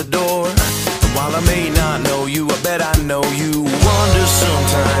out the door. And while I may not know you, I bet I know you. Wonder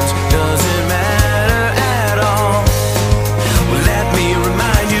sometimes, does it matter at all? Well, let me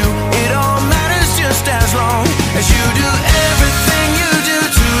remind you, it all matters just as long as you do everything you do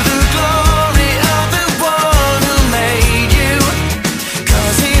to the glory of the one who made you.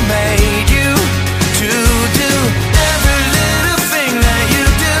 'Cause he made you to do every little thing that you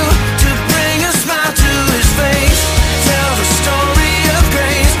do to bring a smile to his face. Tell the story of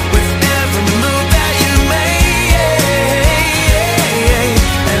grace with every move that you make,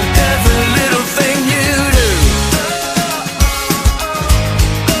 and every little thing you do.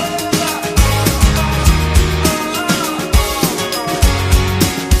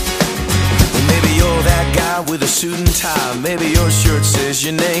 Well, maybe you're that guy with a suit and tie. Maybe your shirt says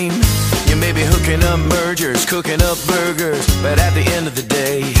your name. You maybe hooking up mergers, cooking up burgers. But at the end of the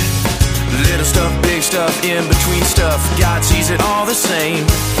day, little stuff, big stuff, in between stuff, God sees it all the same.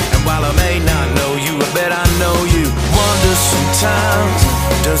 And while I may not know you, I bet I know you. Wonder sometimes,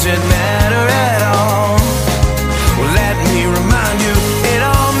 does it matter at all? Well, let me remind you, it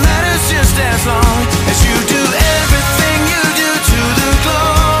all matters just as long as you do everything you do to the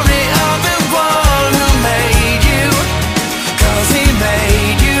glory of the one who made you. 'Cause he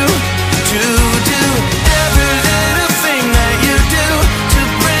made you to do every little thing that you do to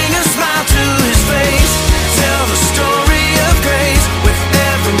bring a smile to his face. Tell the story of grace with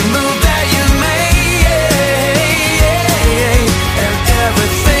every move that you make, and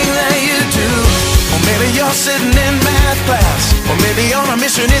everything that you do. Or maybe you're sitting in math class, or maybe on a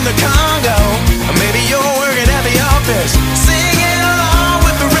mission in the Congo, or maybe you're working at the office, singing along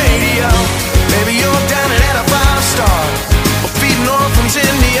with the radio. Maybe you're dining at a 5-star, or feeding orphans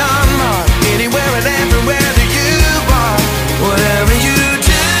in Myanmar. Anywhere and everywhere that you are, whatever you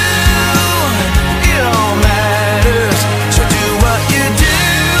do, it all matters. So do what you do,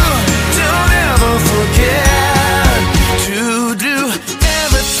 don't ever forget to do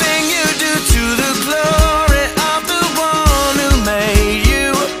everything you do to the glory of the one who made you.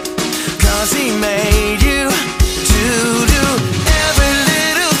 'Cause he made you to do every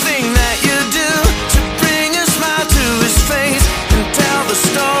little thing that you do to bring a smile to his face and tell the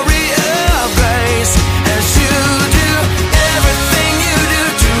story of grace as you do everything you do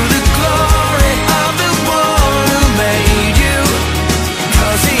to the glory of the one who made you.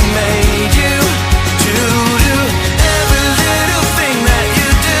 'Cause he made you to do every little thing that you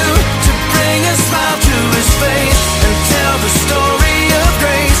do to bring a smile to his face and tell the story of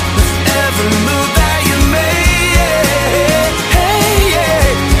grace with every move that you make,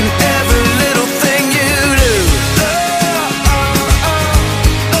 and every little thing you do.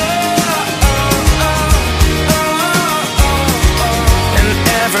 And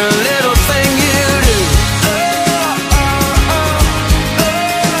every little thing you do.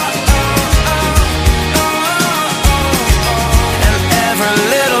 And every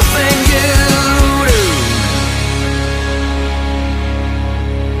little thing you do.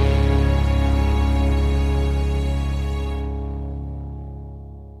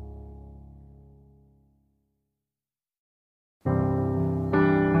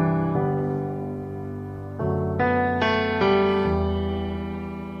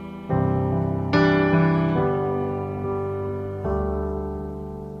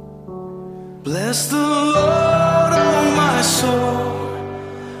 Bless the Lord, oh my soul,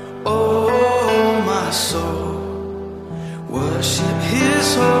 oh my soul. Worship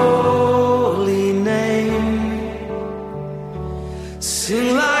his holy name. Sing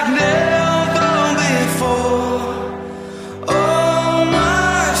like never before, oh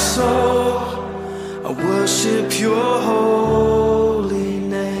my soul. I worship your holy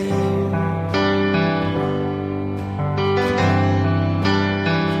name.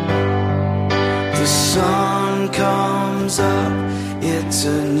 The sun comes up, it's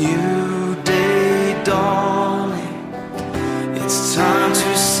a new day dawning. It's time to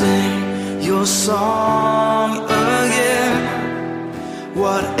sing your song again.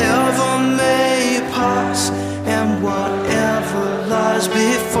 Whatever may pass and whatever lies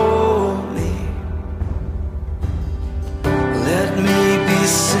before me, let me be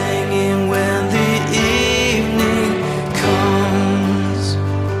singing when the evening comes.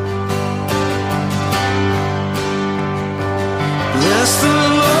 Bless the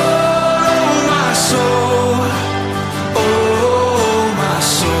Lord, oh my soul, oh my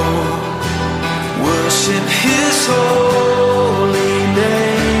soul. Worship his holy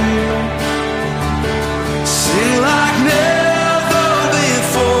name. Sing like never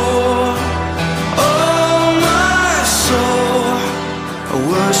before, oh my soul. I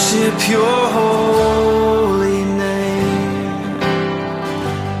worship your holy name.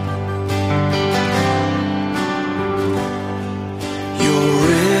 You're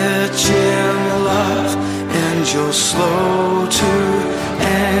rich in love and you're slow to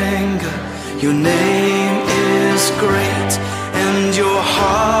anger. Your name is great and your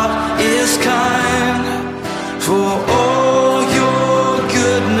heart is kind. For all your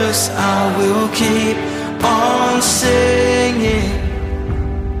goodness I will keep on singing.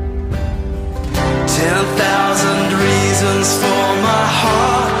 10,000 reasons for my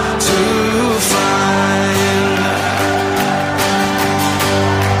heart to find.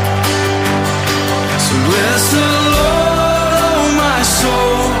 So bless the Lord, oh my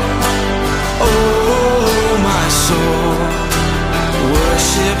soul, oh my soul.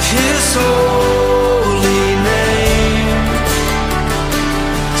 Worship his holy name.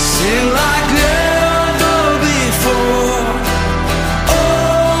 Sing like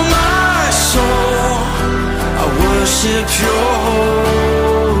your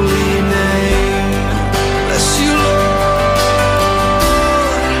holy name. Bless you, Lord.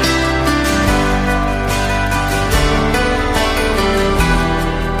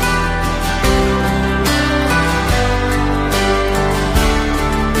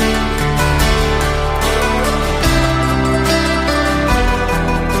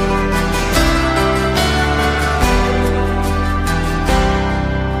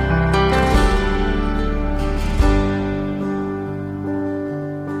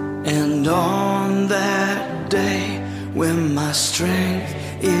 And on that day when my strength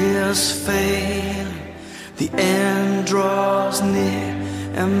is failing, the end draws near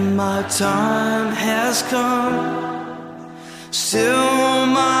and my time has come, still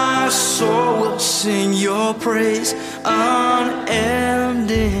my soul will sing your praise unending.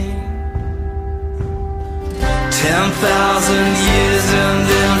 10,000 years and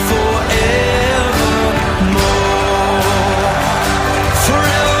then forevermore,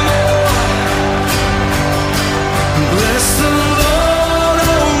 forevermore. Bless the Lord,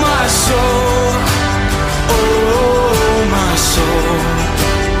 oh my soul, oh my soul.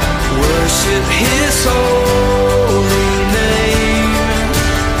 Worship His holy name.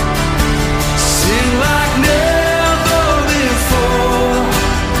 Sing like never before,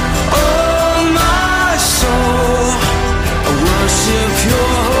 oh my soul. Worship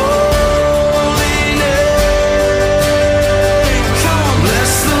your holy name. Come on,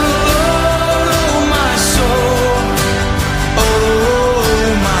 bless the Lord, oh my soul, oh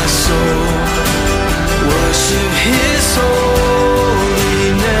my soul. Worship His holy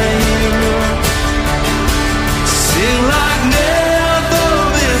name. Sing like never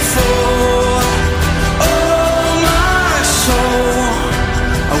before, oh my soul.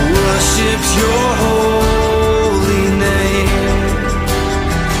 I worship your holy name.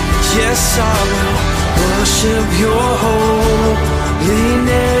 Yes, I will worship your holy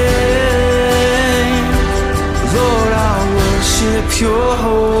name. Lord, I worship your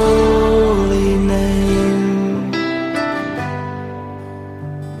holy name.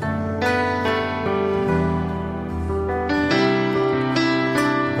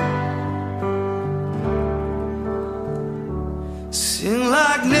 Sing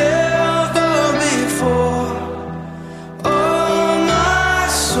like never before, oh my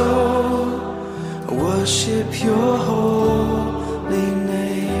soul. I worship your holy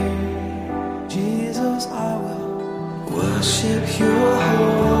name. Jesus, I will worship your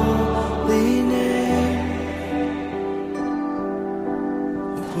holy name.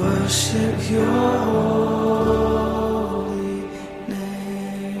 Worship your holy name.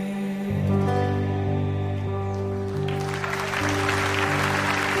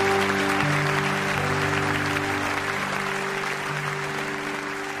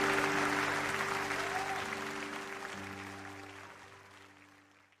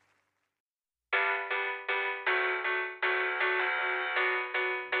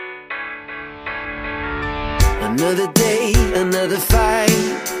 Another day, another fight.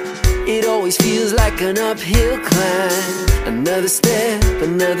 It always feels like an uphill climb. Another step,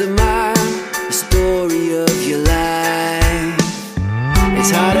 another mile. The story of your life.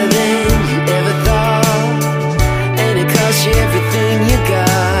 It's harder than you ever thought, and it costs you everything you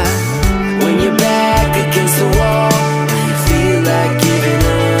got. When you're back against the wall and you feel like giving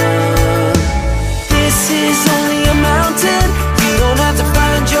up. This is only a mountain. You don't have to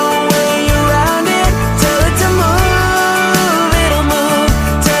find your way around it. Tell it to move, it'll move.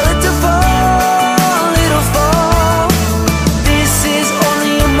 Tell it to fall, it'll fall. This is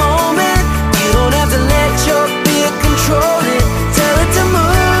only a moment. You don't have to let your fear control it. Tell it to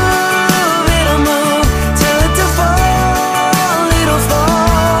move, it'll move. Tell it to fall, it'll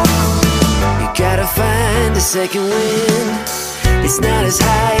fall. You gotta find a second wind. It's not as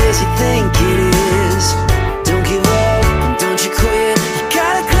high as you think it is. Don't give up and don't you quit. You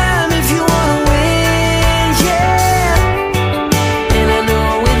gotta climb if you wanna win, yeah. And I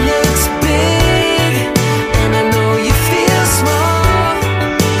know it looks big, and I know you feel small,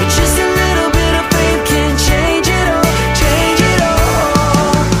 but just a little bit of faith can change it all, change it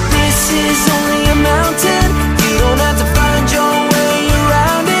all. This is only a mountain. You don't have to find your way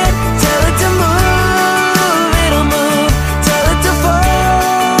around it. Tell it to move, it'll move. Tell it to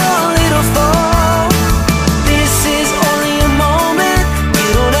fall, it'll fall.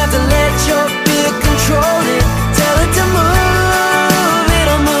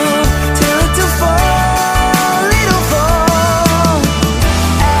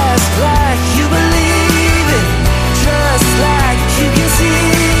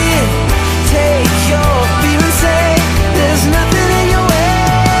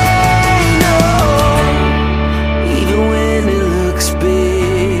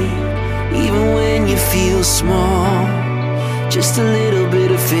 small. Just a little bit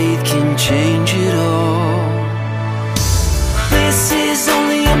of faith can change it all. This is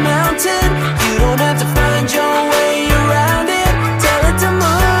only a mountain. You don't have to find your way around it. Tell it to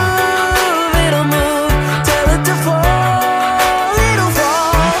move, it'll move. Tell it to fall, it'll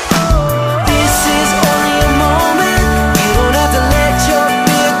fall. This is only a moment. You don't have to let your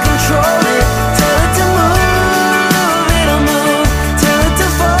fear control it. Tell it to move, it'll move. Tell it to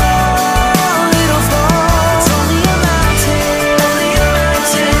fall, it'll fall. It's only a mountain, only a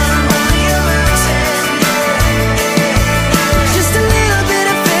mountain, only a mountain. Just a little bit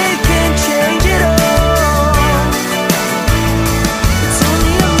of faith can change it all. It's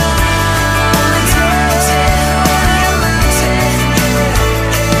only a mountain, only a mountain.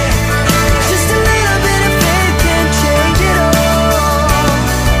 Just a little bit of faith can change it all.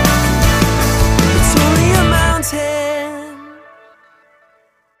 It's only a mountain.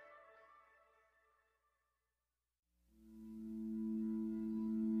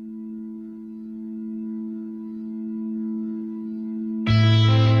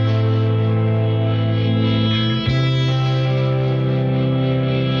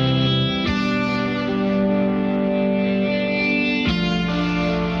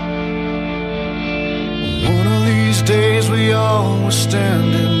 One of these days we all will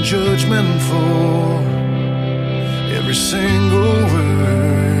stand in judgment for every single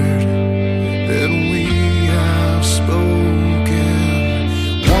word that we have spoken.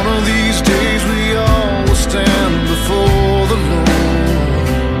 One of these days we all will stand before the Lord,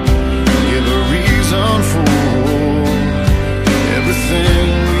 give a reason for everything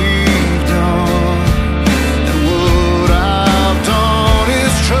we've done. And what I've done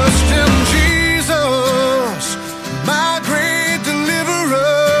is trust in Jesus, my great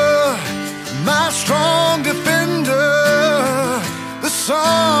deliverer, my strong defender, the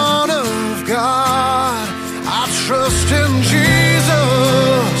Son of God. I trust in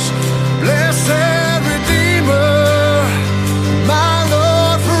Jesus, blessed Redeemer, my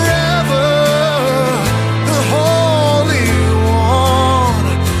Lord forever, the Holy One,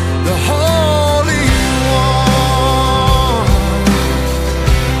 the Holy One.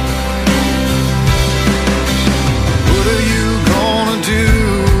 What are you gonna do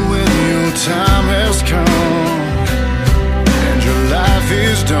when your time has come and your life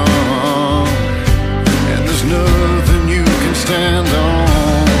is done?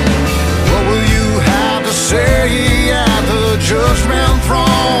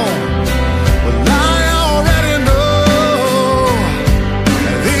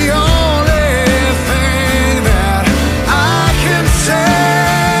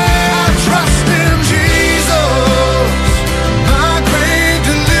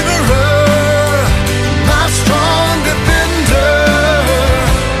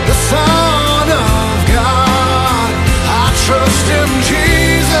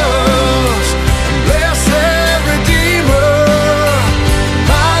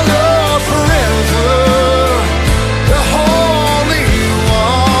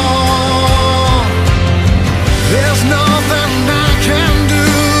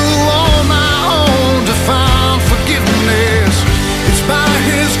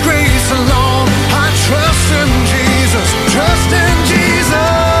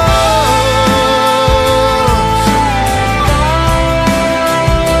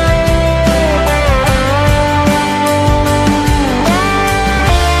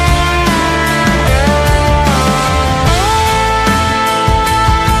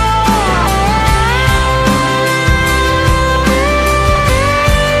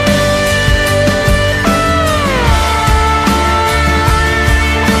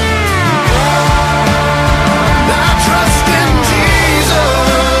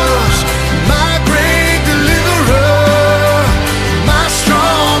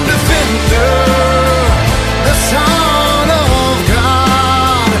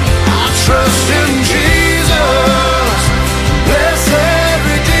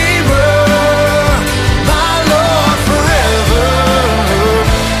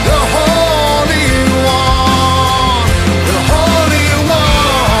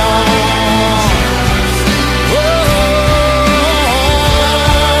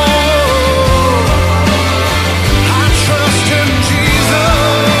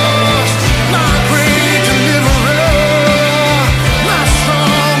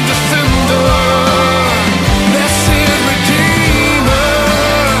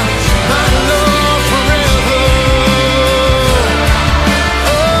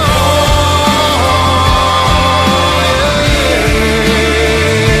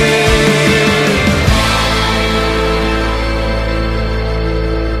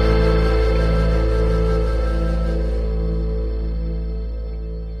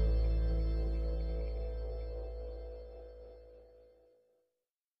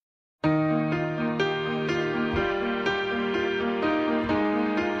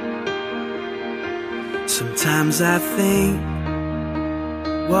 Sometimes I think,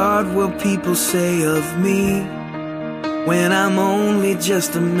 what will people say of me when I'm only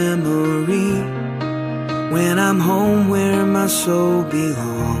just a memory, when I'm home where my soul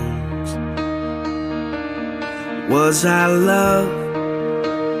belongs? Was I loved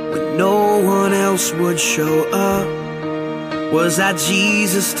when no one else would show up? Was I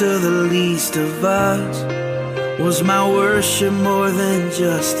Jesus to the least of us? Was my worship more than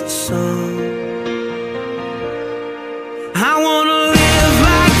just a song? I wanna live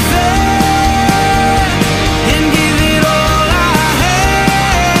like that and give it all I have,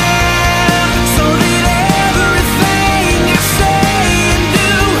 so that everything I say and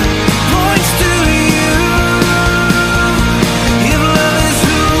do points to you. If love is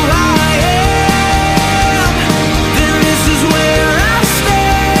who I am, then this is where I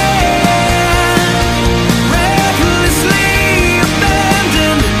stand, recklessly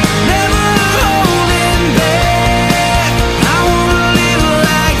abandoned, never holding back. I wanna live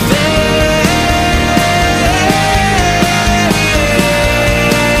like that.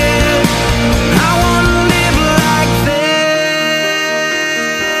 I wanna live like that.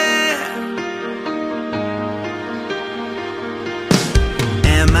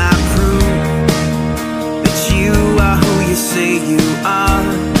 Am I proof that you are who you say you are?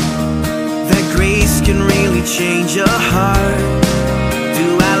 That grace can really change a heart? Do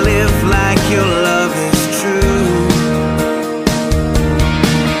I live like your love is true?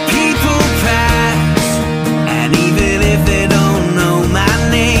 People pass, and even if they don't know my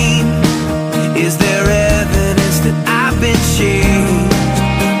name, is there evidence that I've been changed?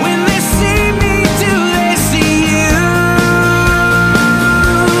 When they see me, do they see you?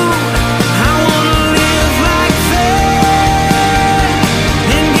 I wanna live like that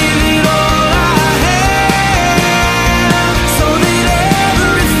and give it all I have, so that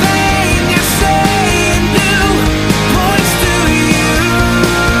everything I say and do points to you.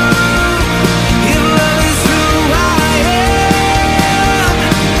 If love is who I am,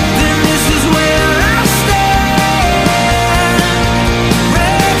 then this is where I stand,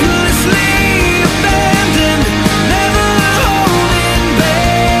 recklessly abandoned, never holding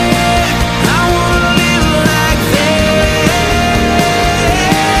back. I wanna live like that.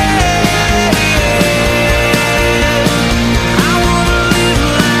 I wanna live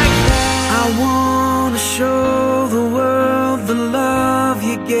like that. I wanna show the world the love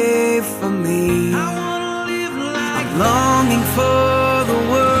you gave for me. I wanna live like I'm longing for the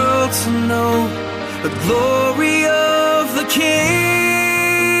world to know the glory of the King.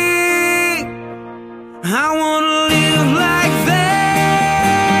 I wanna live like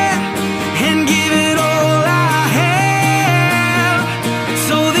that and give it all I have,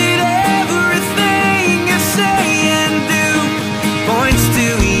 so that everything I say and do points to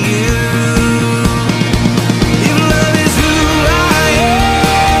you. If love is who I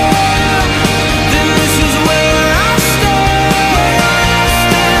am, then this is where I stand,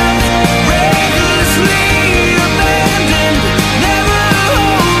 recklessly abandoned, never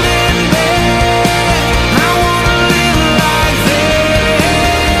holding back. I wanna live like that.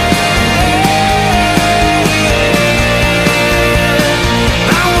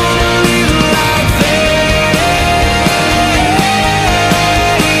 I wanna live like that. I wanna live like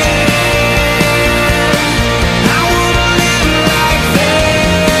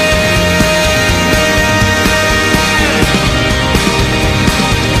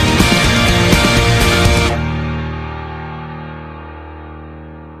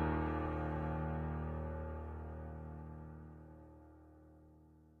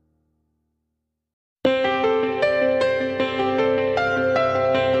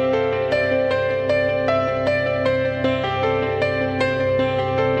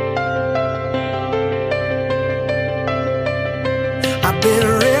I've been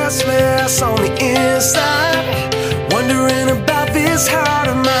restless on the inside, wondering about this heart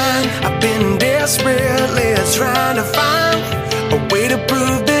of mine. I've been desperately trying to find a way to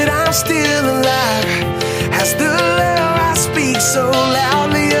prove that I'm still alive. Has the love I speak so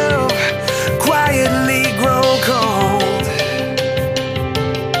loudly of quietly grown cold?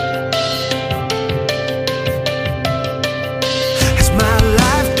 Has my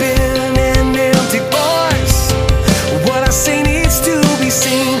life been an empty voice? What I say needs to be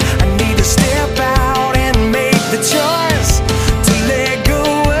seen. I need to step out and make the choice to let go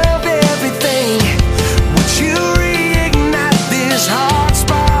of everything. Would you reignite this heart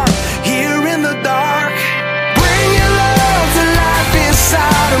spark here in the dark? Bring your love to life inside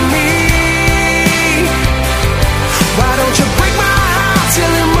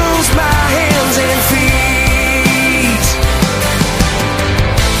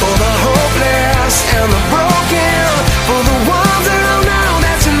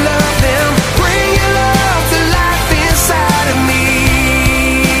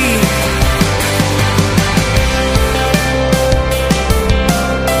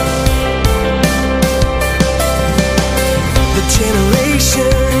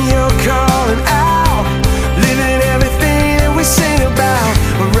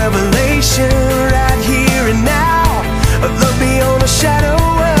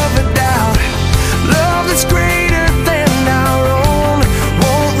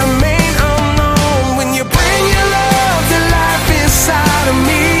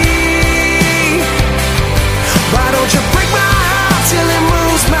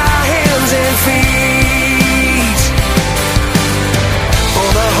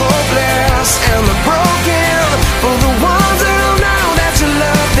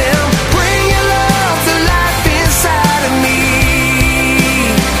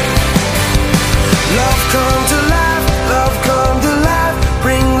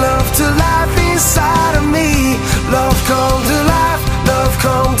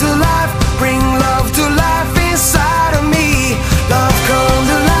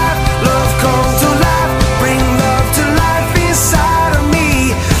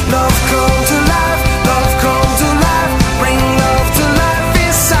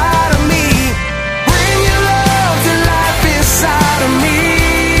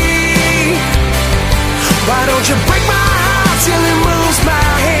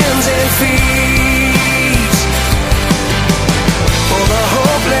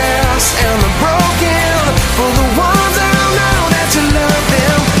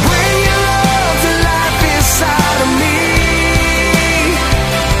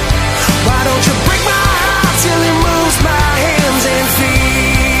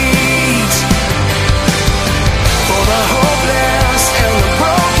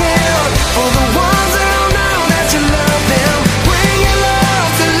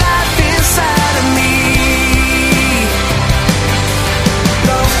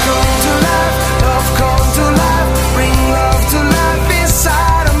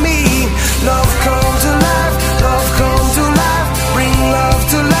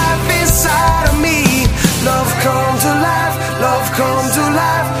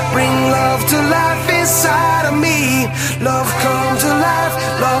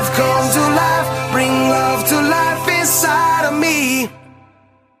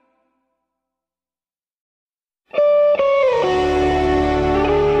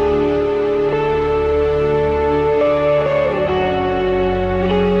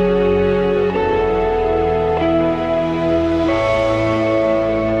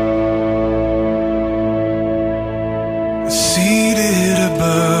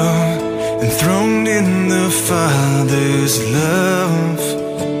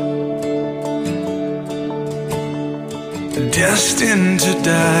destined to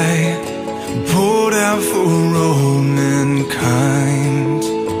die, poured out for all mankind.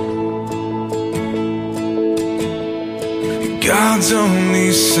 God's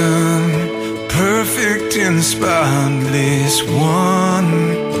only Son, perfect and spotless one,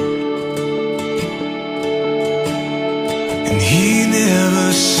 and He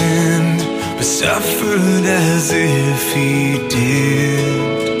never sinned, but suffered as if He did.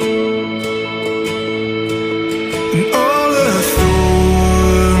 And all authority,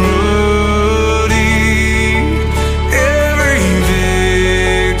 every victory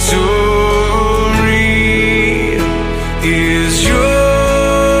is yours.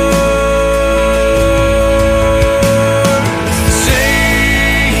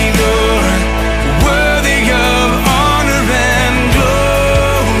 Savior, worthy of honor and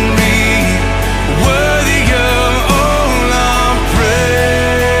glory, worthy of all our praise.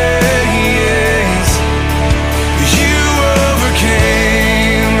 You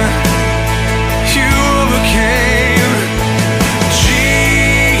overcame,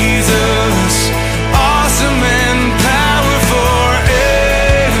 Jesus, awesome and powerful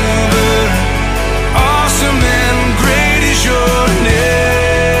forever. Awesome and great is your name.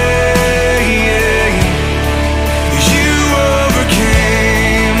 You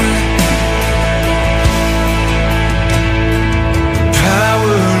overcame.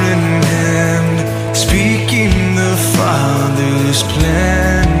 Power in hand, speaking the Father's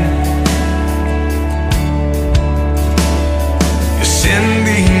plan. You're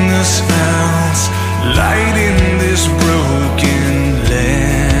sending us out, light in this broken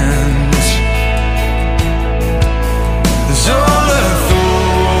land. There's all authority,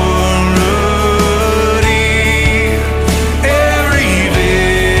 every victory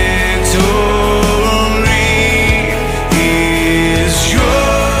is yours.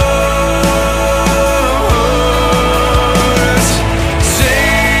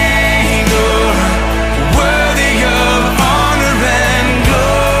 Savior, worthy of honor and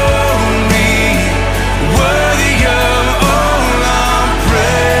glory, worthy of all our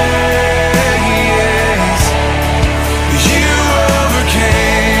praise. You overcame,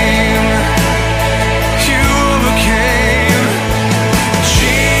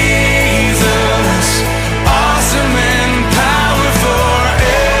 Jesus, awesome and powerful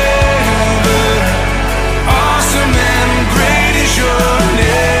forever. Awesome and great is your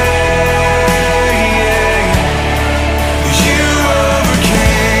name. You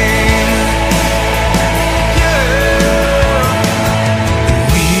overcame.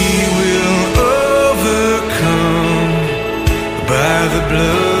 We will overcome by the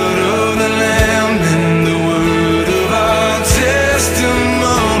blood of the Lamb and the word of our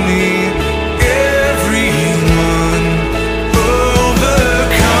testimony. Everyone overcome.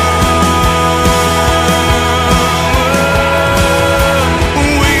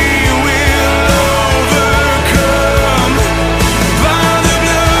 We will overcome by the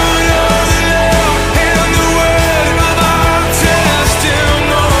blood of the Lamb and the word of our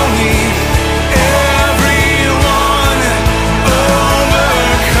testimony. Everyone overcome.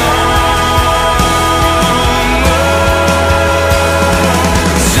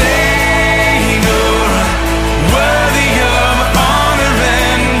 Savior, worthy of honor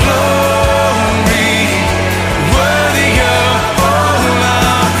and glory, worthy of all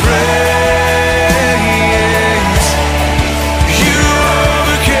our praise. You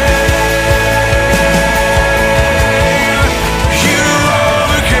overcame. You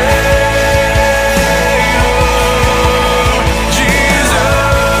overcame. Jesus,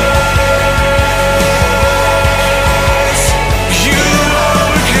 you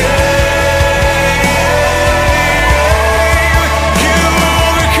overcame.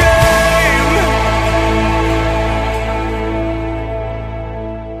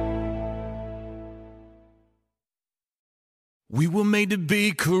 We were made to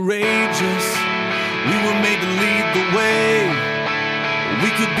be courageous. We were made to lead the way. We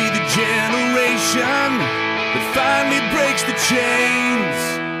could be the generation that finally breaks the chains.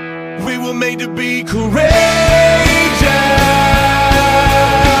 We were made to be courageous.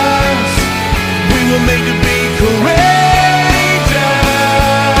 We were made to be courageous.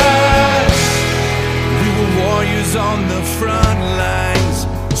 We were warriors on the front lines,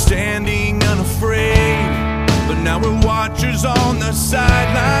 standing unafraid. But now we're watchers on the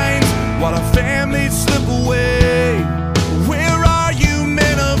sidelines while our families slip away. Where are you,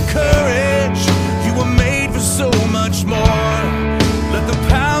 men of courage? You were made for so much more. Let the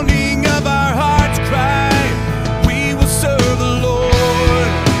pounding of our hearts cry, we will serve the Lord.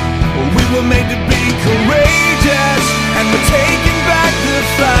 We were made to be courageous.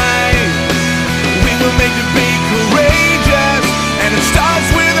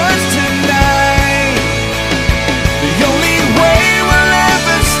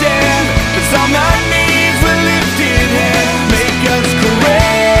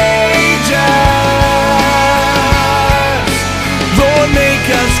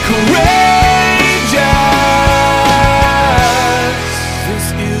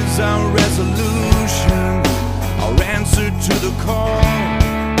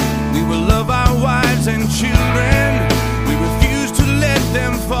 and children, we refuse to let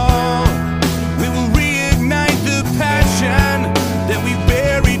them fall. We will reignite the passion that we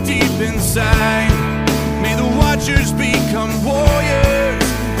bury deep inside. May the watchers become warriors,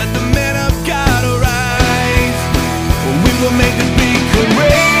 let the men of God arise. We will make the beat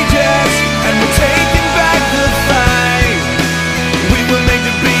courageous, and we're taking back the fight. We will make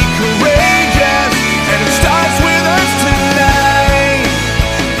the beat courageous, and it starts with us tonight.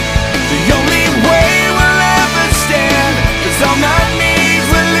 The only way we'll ever stand is on our knees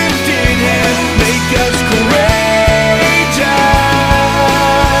with lifted hands. Make us courageous,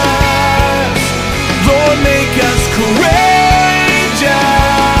 Lord, make us courageous.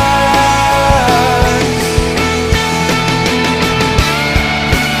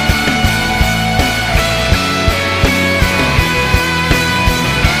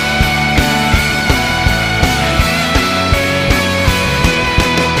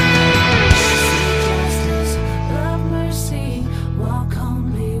 Love mercy, walk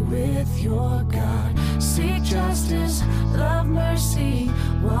humbly with your God. Seek justice, love mercy,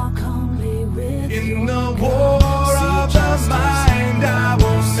 walk humbly with In your the God. war of the mind, I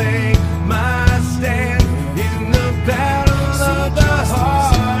will make my stand. In the battle of the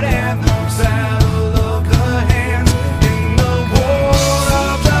heart and the battle of the hands. In the war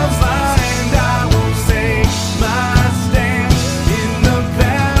of the mind, I will make my stand. In the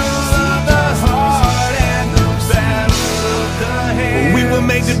battle of the heart and the battle of the hands. We will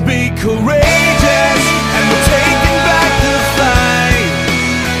make it be courageous, and we're taking back the fight.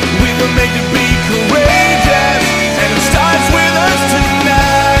 We will make it be courageous, and it starts with us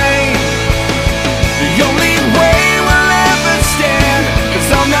tonight. The only way we'll ever stand is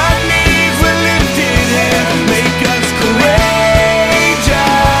on our knees with lifted hands. Make us courageous,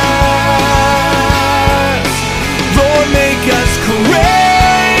 Lord, make us courageous.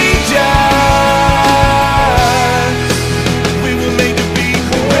 We will make it be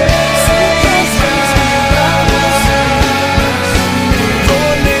courageous,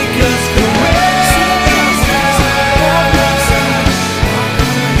 Lord, make us courageous.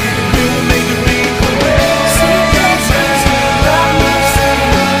 We will make it be courageous,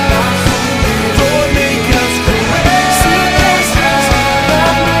 Lord, make us courageous.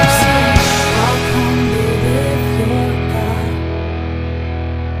 Walk humbly with your God.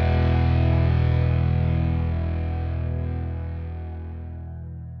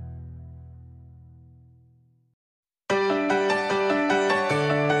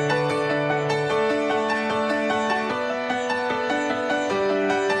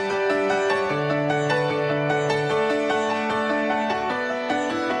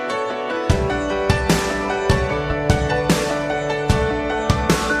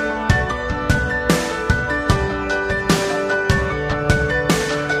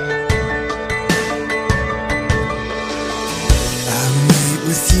 I meet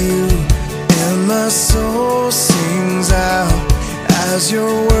with you, and my soul sings out as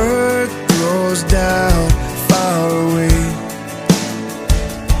your word flows down far away.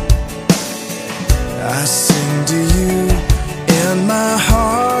 I sing to you, and my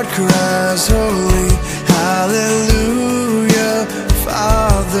heart cries holy, hallelujah,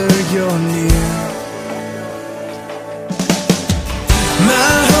 Father, you're near.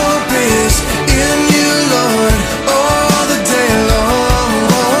 My hope is in you, Lord, all the day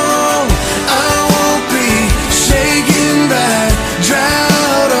long. I won't be shaken by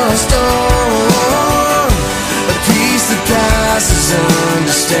drought or storm. A peace that passes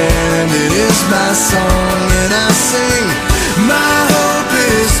understanding is my song, and I sing. My hope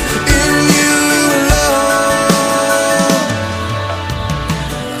is in you, Lord.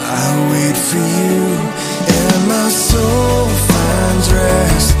 I wait for you, and my soul finds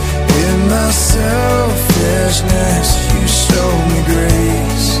rest. In my selfishness, you show me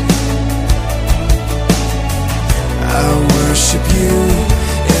grace. I worship you,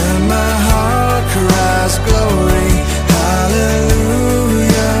 and my heart cries glory,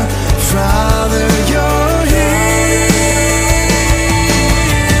 hallelujah, Father, you're here.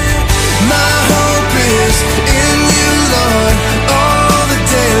 My hope is in you, Lord, all the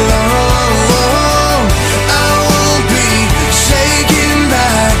day long. I won't be shaken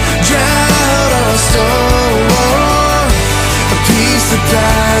by drought or storm. A peace that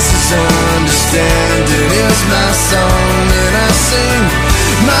passes understanding is my song, and I sing.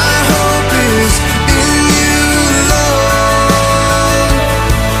 My hope is in you, Lord.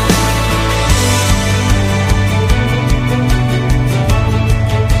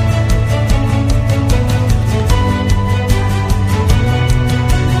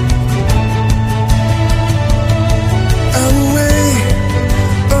 I wait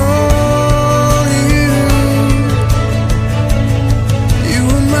on you.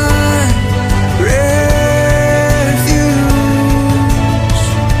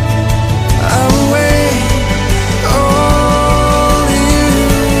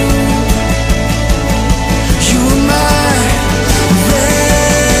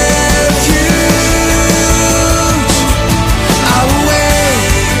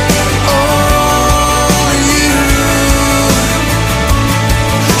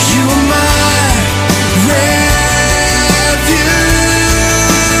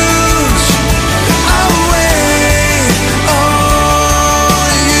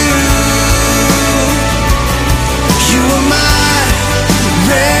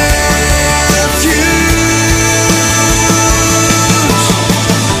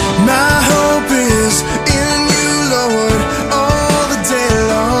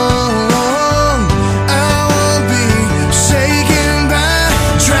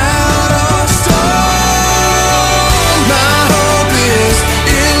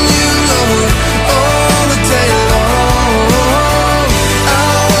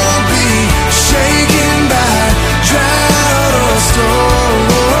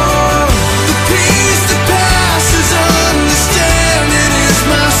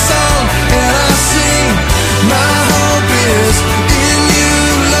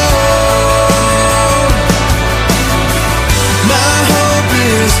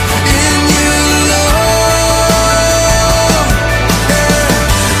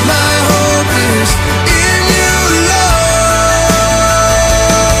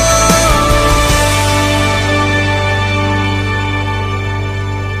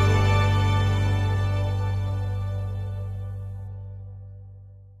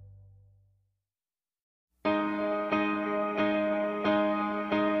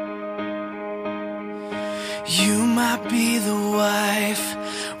 life,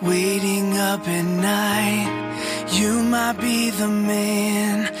 waiting up at night. You might be the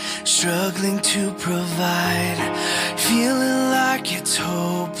man, struggling to provide, feeling like it's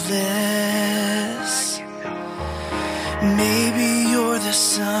hopeless. Maybe you're the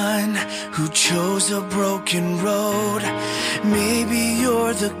son who chose a broken road. Maybe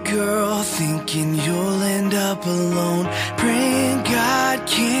you're the girl thinking you'll end up alone, praying, God,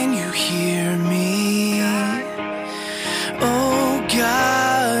 can you hear me? Oh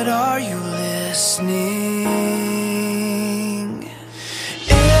God, are you listening?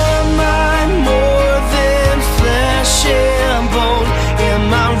 Am I more than flesh and bone?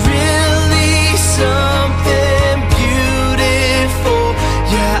 Am I really something beautiful?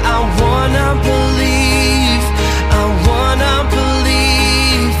 Yeah, I wanna believe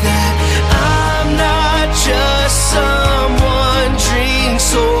that I'm not just some wandering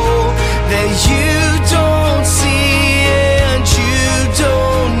soul that you don't see and you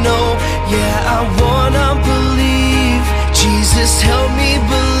don't know. Yeah, I wanna believe. Jesus, help me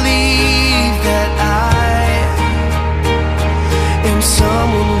believe that I am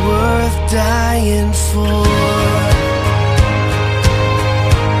someone worth dying for.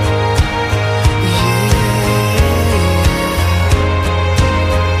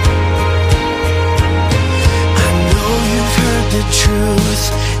 The truth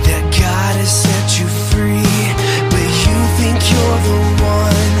that God has set you free, but you think you're the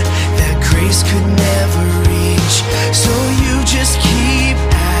one that grace could never reach. So you just keep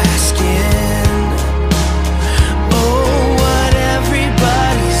asking, oh, what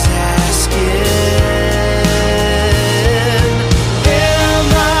everybody's asking. Am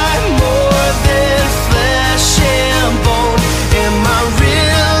I more than flesh and bone? Am I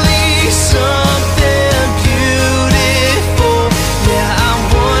really something beautiful? Yeah, I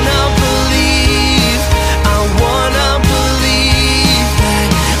wanna believe that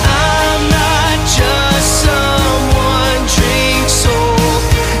I'm not just some wandering soul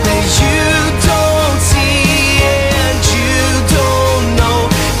that you don't see and you don't know.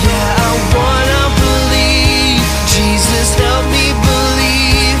 Yeah, I wanna believe. Jesus, help me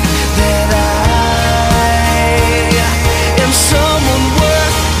believe that I am someone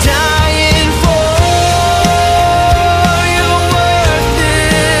worth dying for. You're worth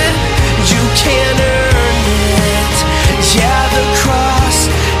it. You can't earn it. Yeah, the cross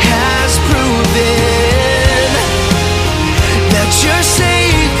has proven that you're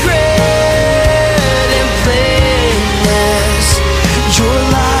sacred and blameless. Your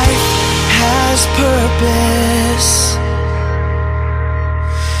life has purpose.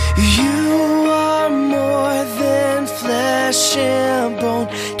 You are more than flesh and bone.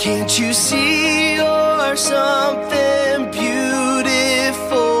 Can't you see you're something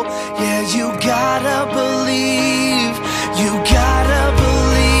beautiful? Yeah, you gotta believe. You gotta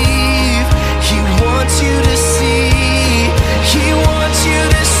believe. He wants you to see. He wants you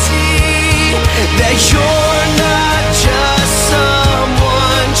to see that you're not just some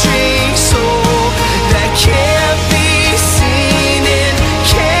wandering soul that can't be seen and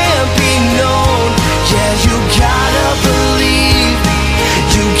can't be known. Yeah, you gotta believe.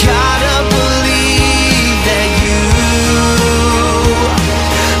 You gotta believe that you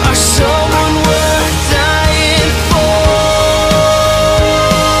are someone worth dying for.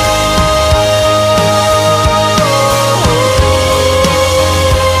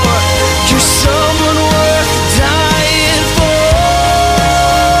 You're someone worth dying for.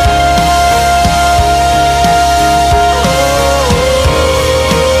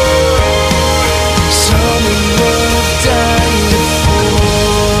 Someone worth dying for.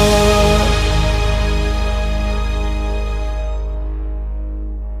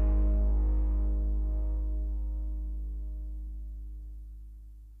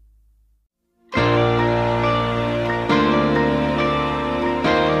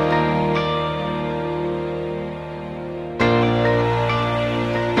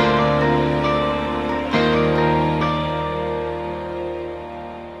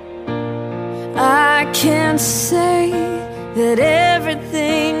 I can't say that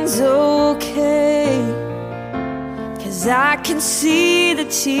everything's okay, 'cause I can see the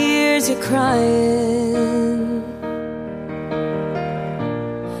tears you're crying.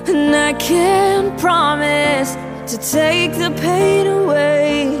 And I can't promise to take the pain away,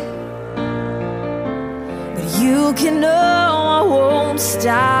 but you can know I won't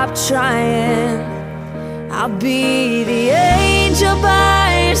stop trying. I'll be the angel by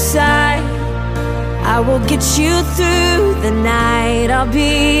your side. I will get you through the night. I'll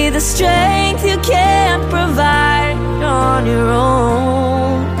be the strength you can't provide on your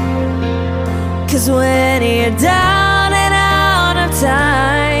own. 'Cause when you're down and out of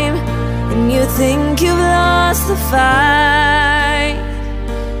think you've lost the fight,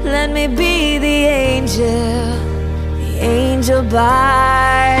 let me be the angel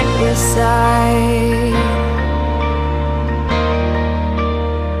by your side.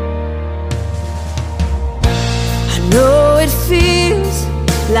 I know it feels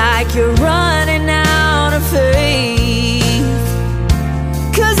like you're running out of faith,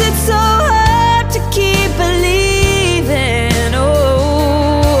 'cause it's so hard to keep believing.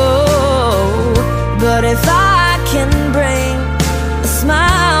 Oh, but if I can bring a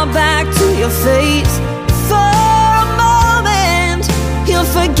smile back to your face for a moment,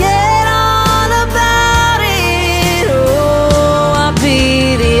 you'll forget all about it. Oh, I'll be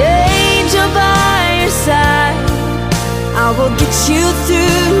the angel by your side. I will get you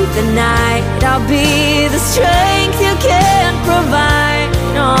through the night. I'll be the strength you can't provide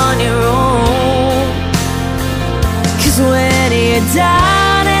on your own. 'Cause when you're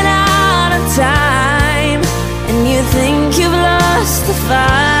down and out of time, and you think you've lost the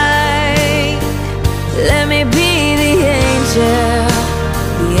fight, let me be the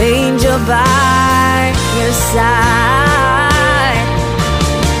angel by your side.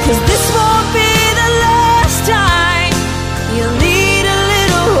 'Cause this won't be the last time you'll need a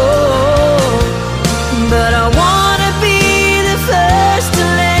little hope, but I wanna be the first to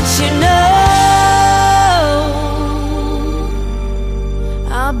let you know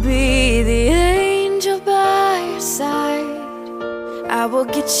I'll be the angel by your side. I will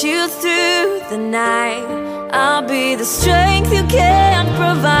get you through the night. I'll be the strength you can't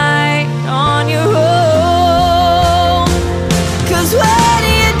provide on your own. 'Cause when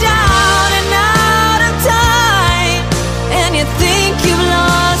you're down and out of time, and you think you've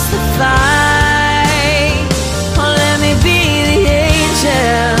lost the fight, oh, let me be the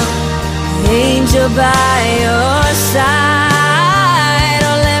angel by your side.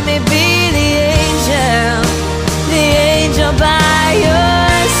 Oh, let me be the angel by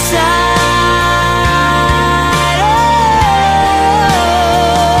your side.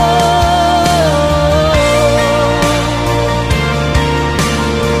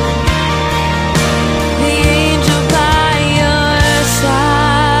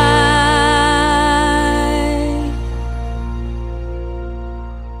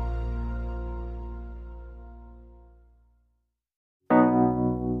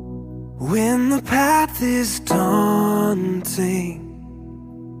 When the path is daunting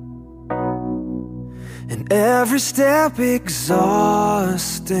and every step exhausting,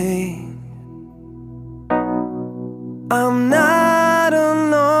 I'm not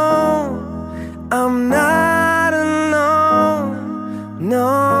alone, I'm not alone,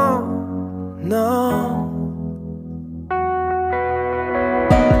 no, no.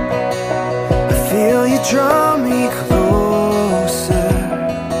 I feel you draw me closer,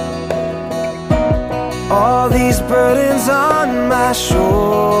 all these burdens on my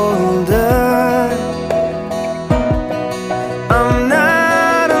shoulder. I'm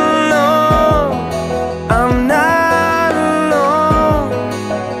not alone, I'm not alone.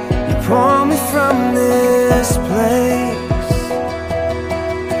 You pull me from this place.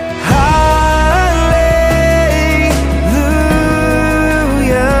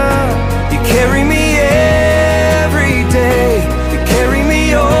 Hallelujah, you carry me every day, you carry me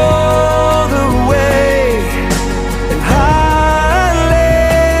all the way. And hallelujah,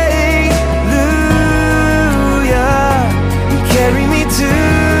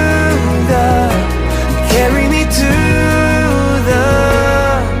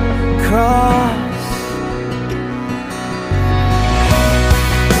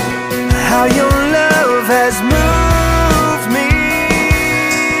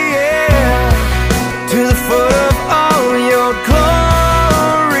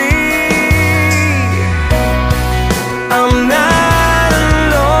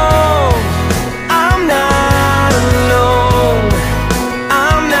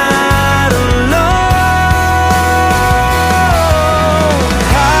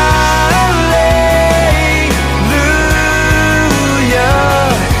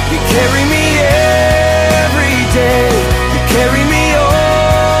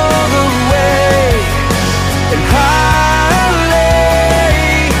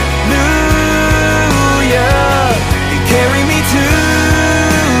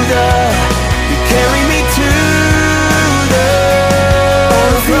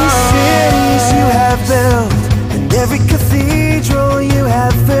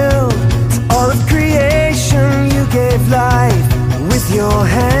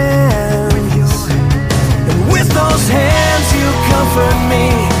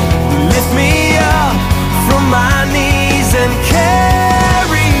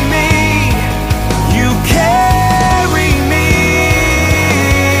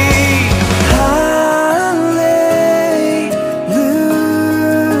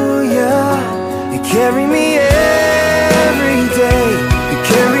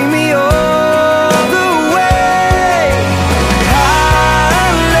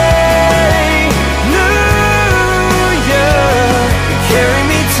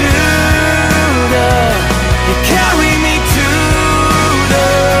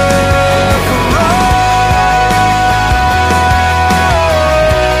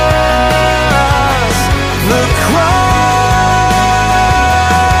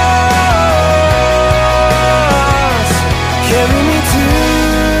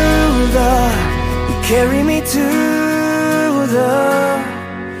 carry me to the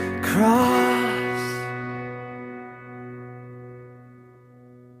cross.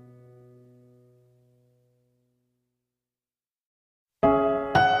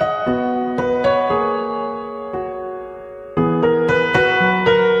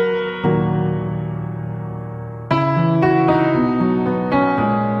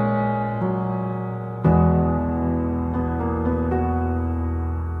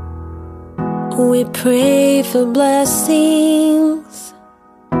 We pray for blessings,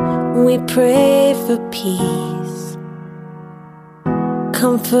 we pray for peace,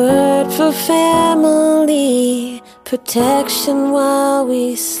 comfort for family, protection while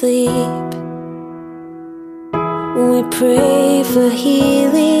we sleep. We pray for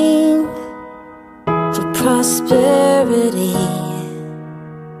healing, for prosperity.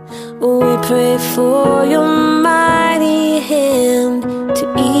 We pray for your mighty hand to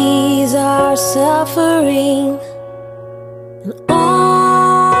ease our suffering. And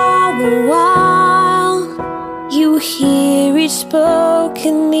all the while you hear each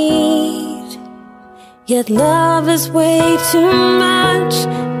spoken need. Yet love is way too much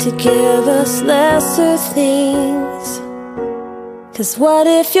to give us lesser things. 'Cause what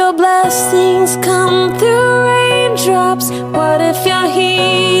if your blessings come through raindrops? What if your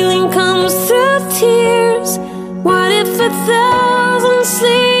healing comes through tears? What if 1,000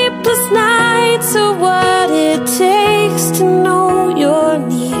 sleepless nights are what it takes to know you're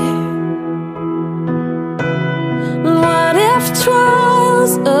near? What if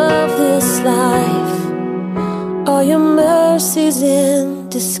trials of this life are your mercies in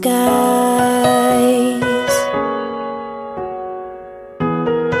disguise?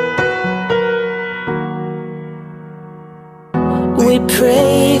 We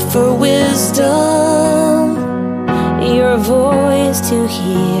pray for wisdom, your voice to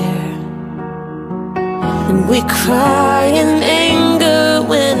hear. And we cry in anger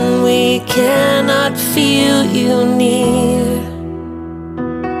when we cannot feel you near.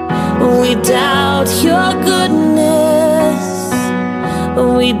 We doubt your goodness,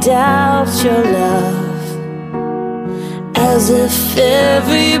 we doubt your love, as if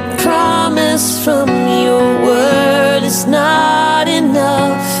every promise from your word is not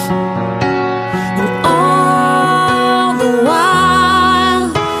enough. And all the while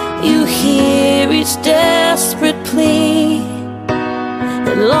you hear each desperate plea,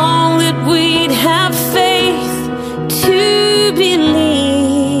 and long that we'd have faith to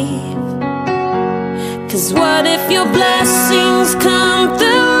believe. 'Cause what if your blessings come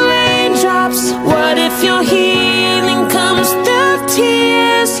through raindrops? What if your healing comes through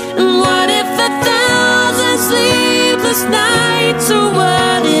tears? And what if 1,000 sleepless nights are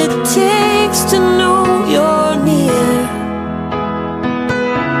what it takes to know you're near?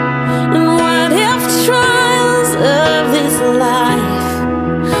 And what if trials of this life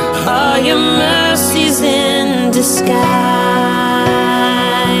are your mercies in disguise?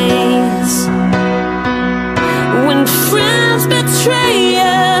 When friends betray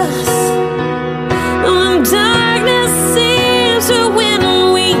us, when darkness seems to win,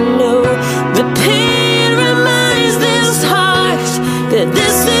 we know the pain reminds this heart that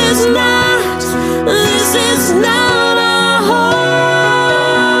this is not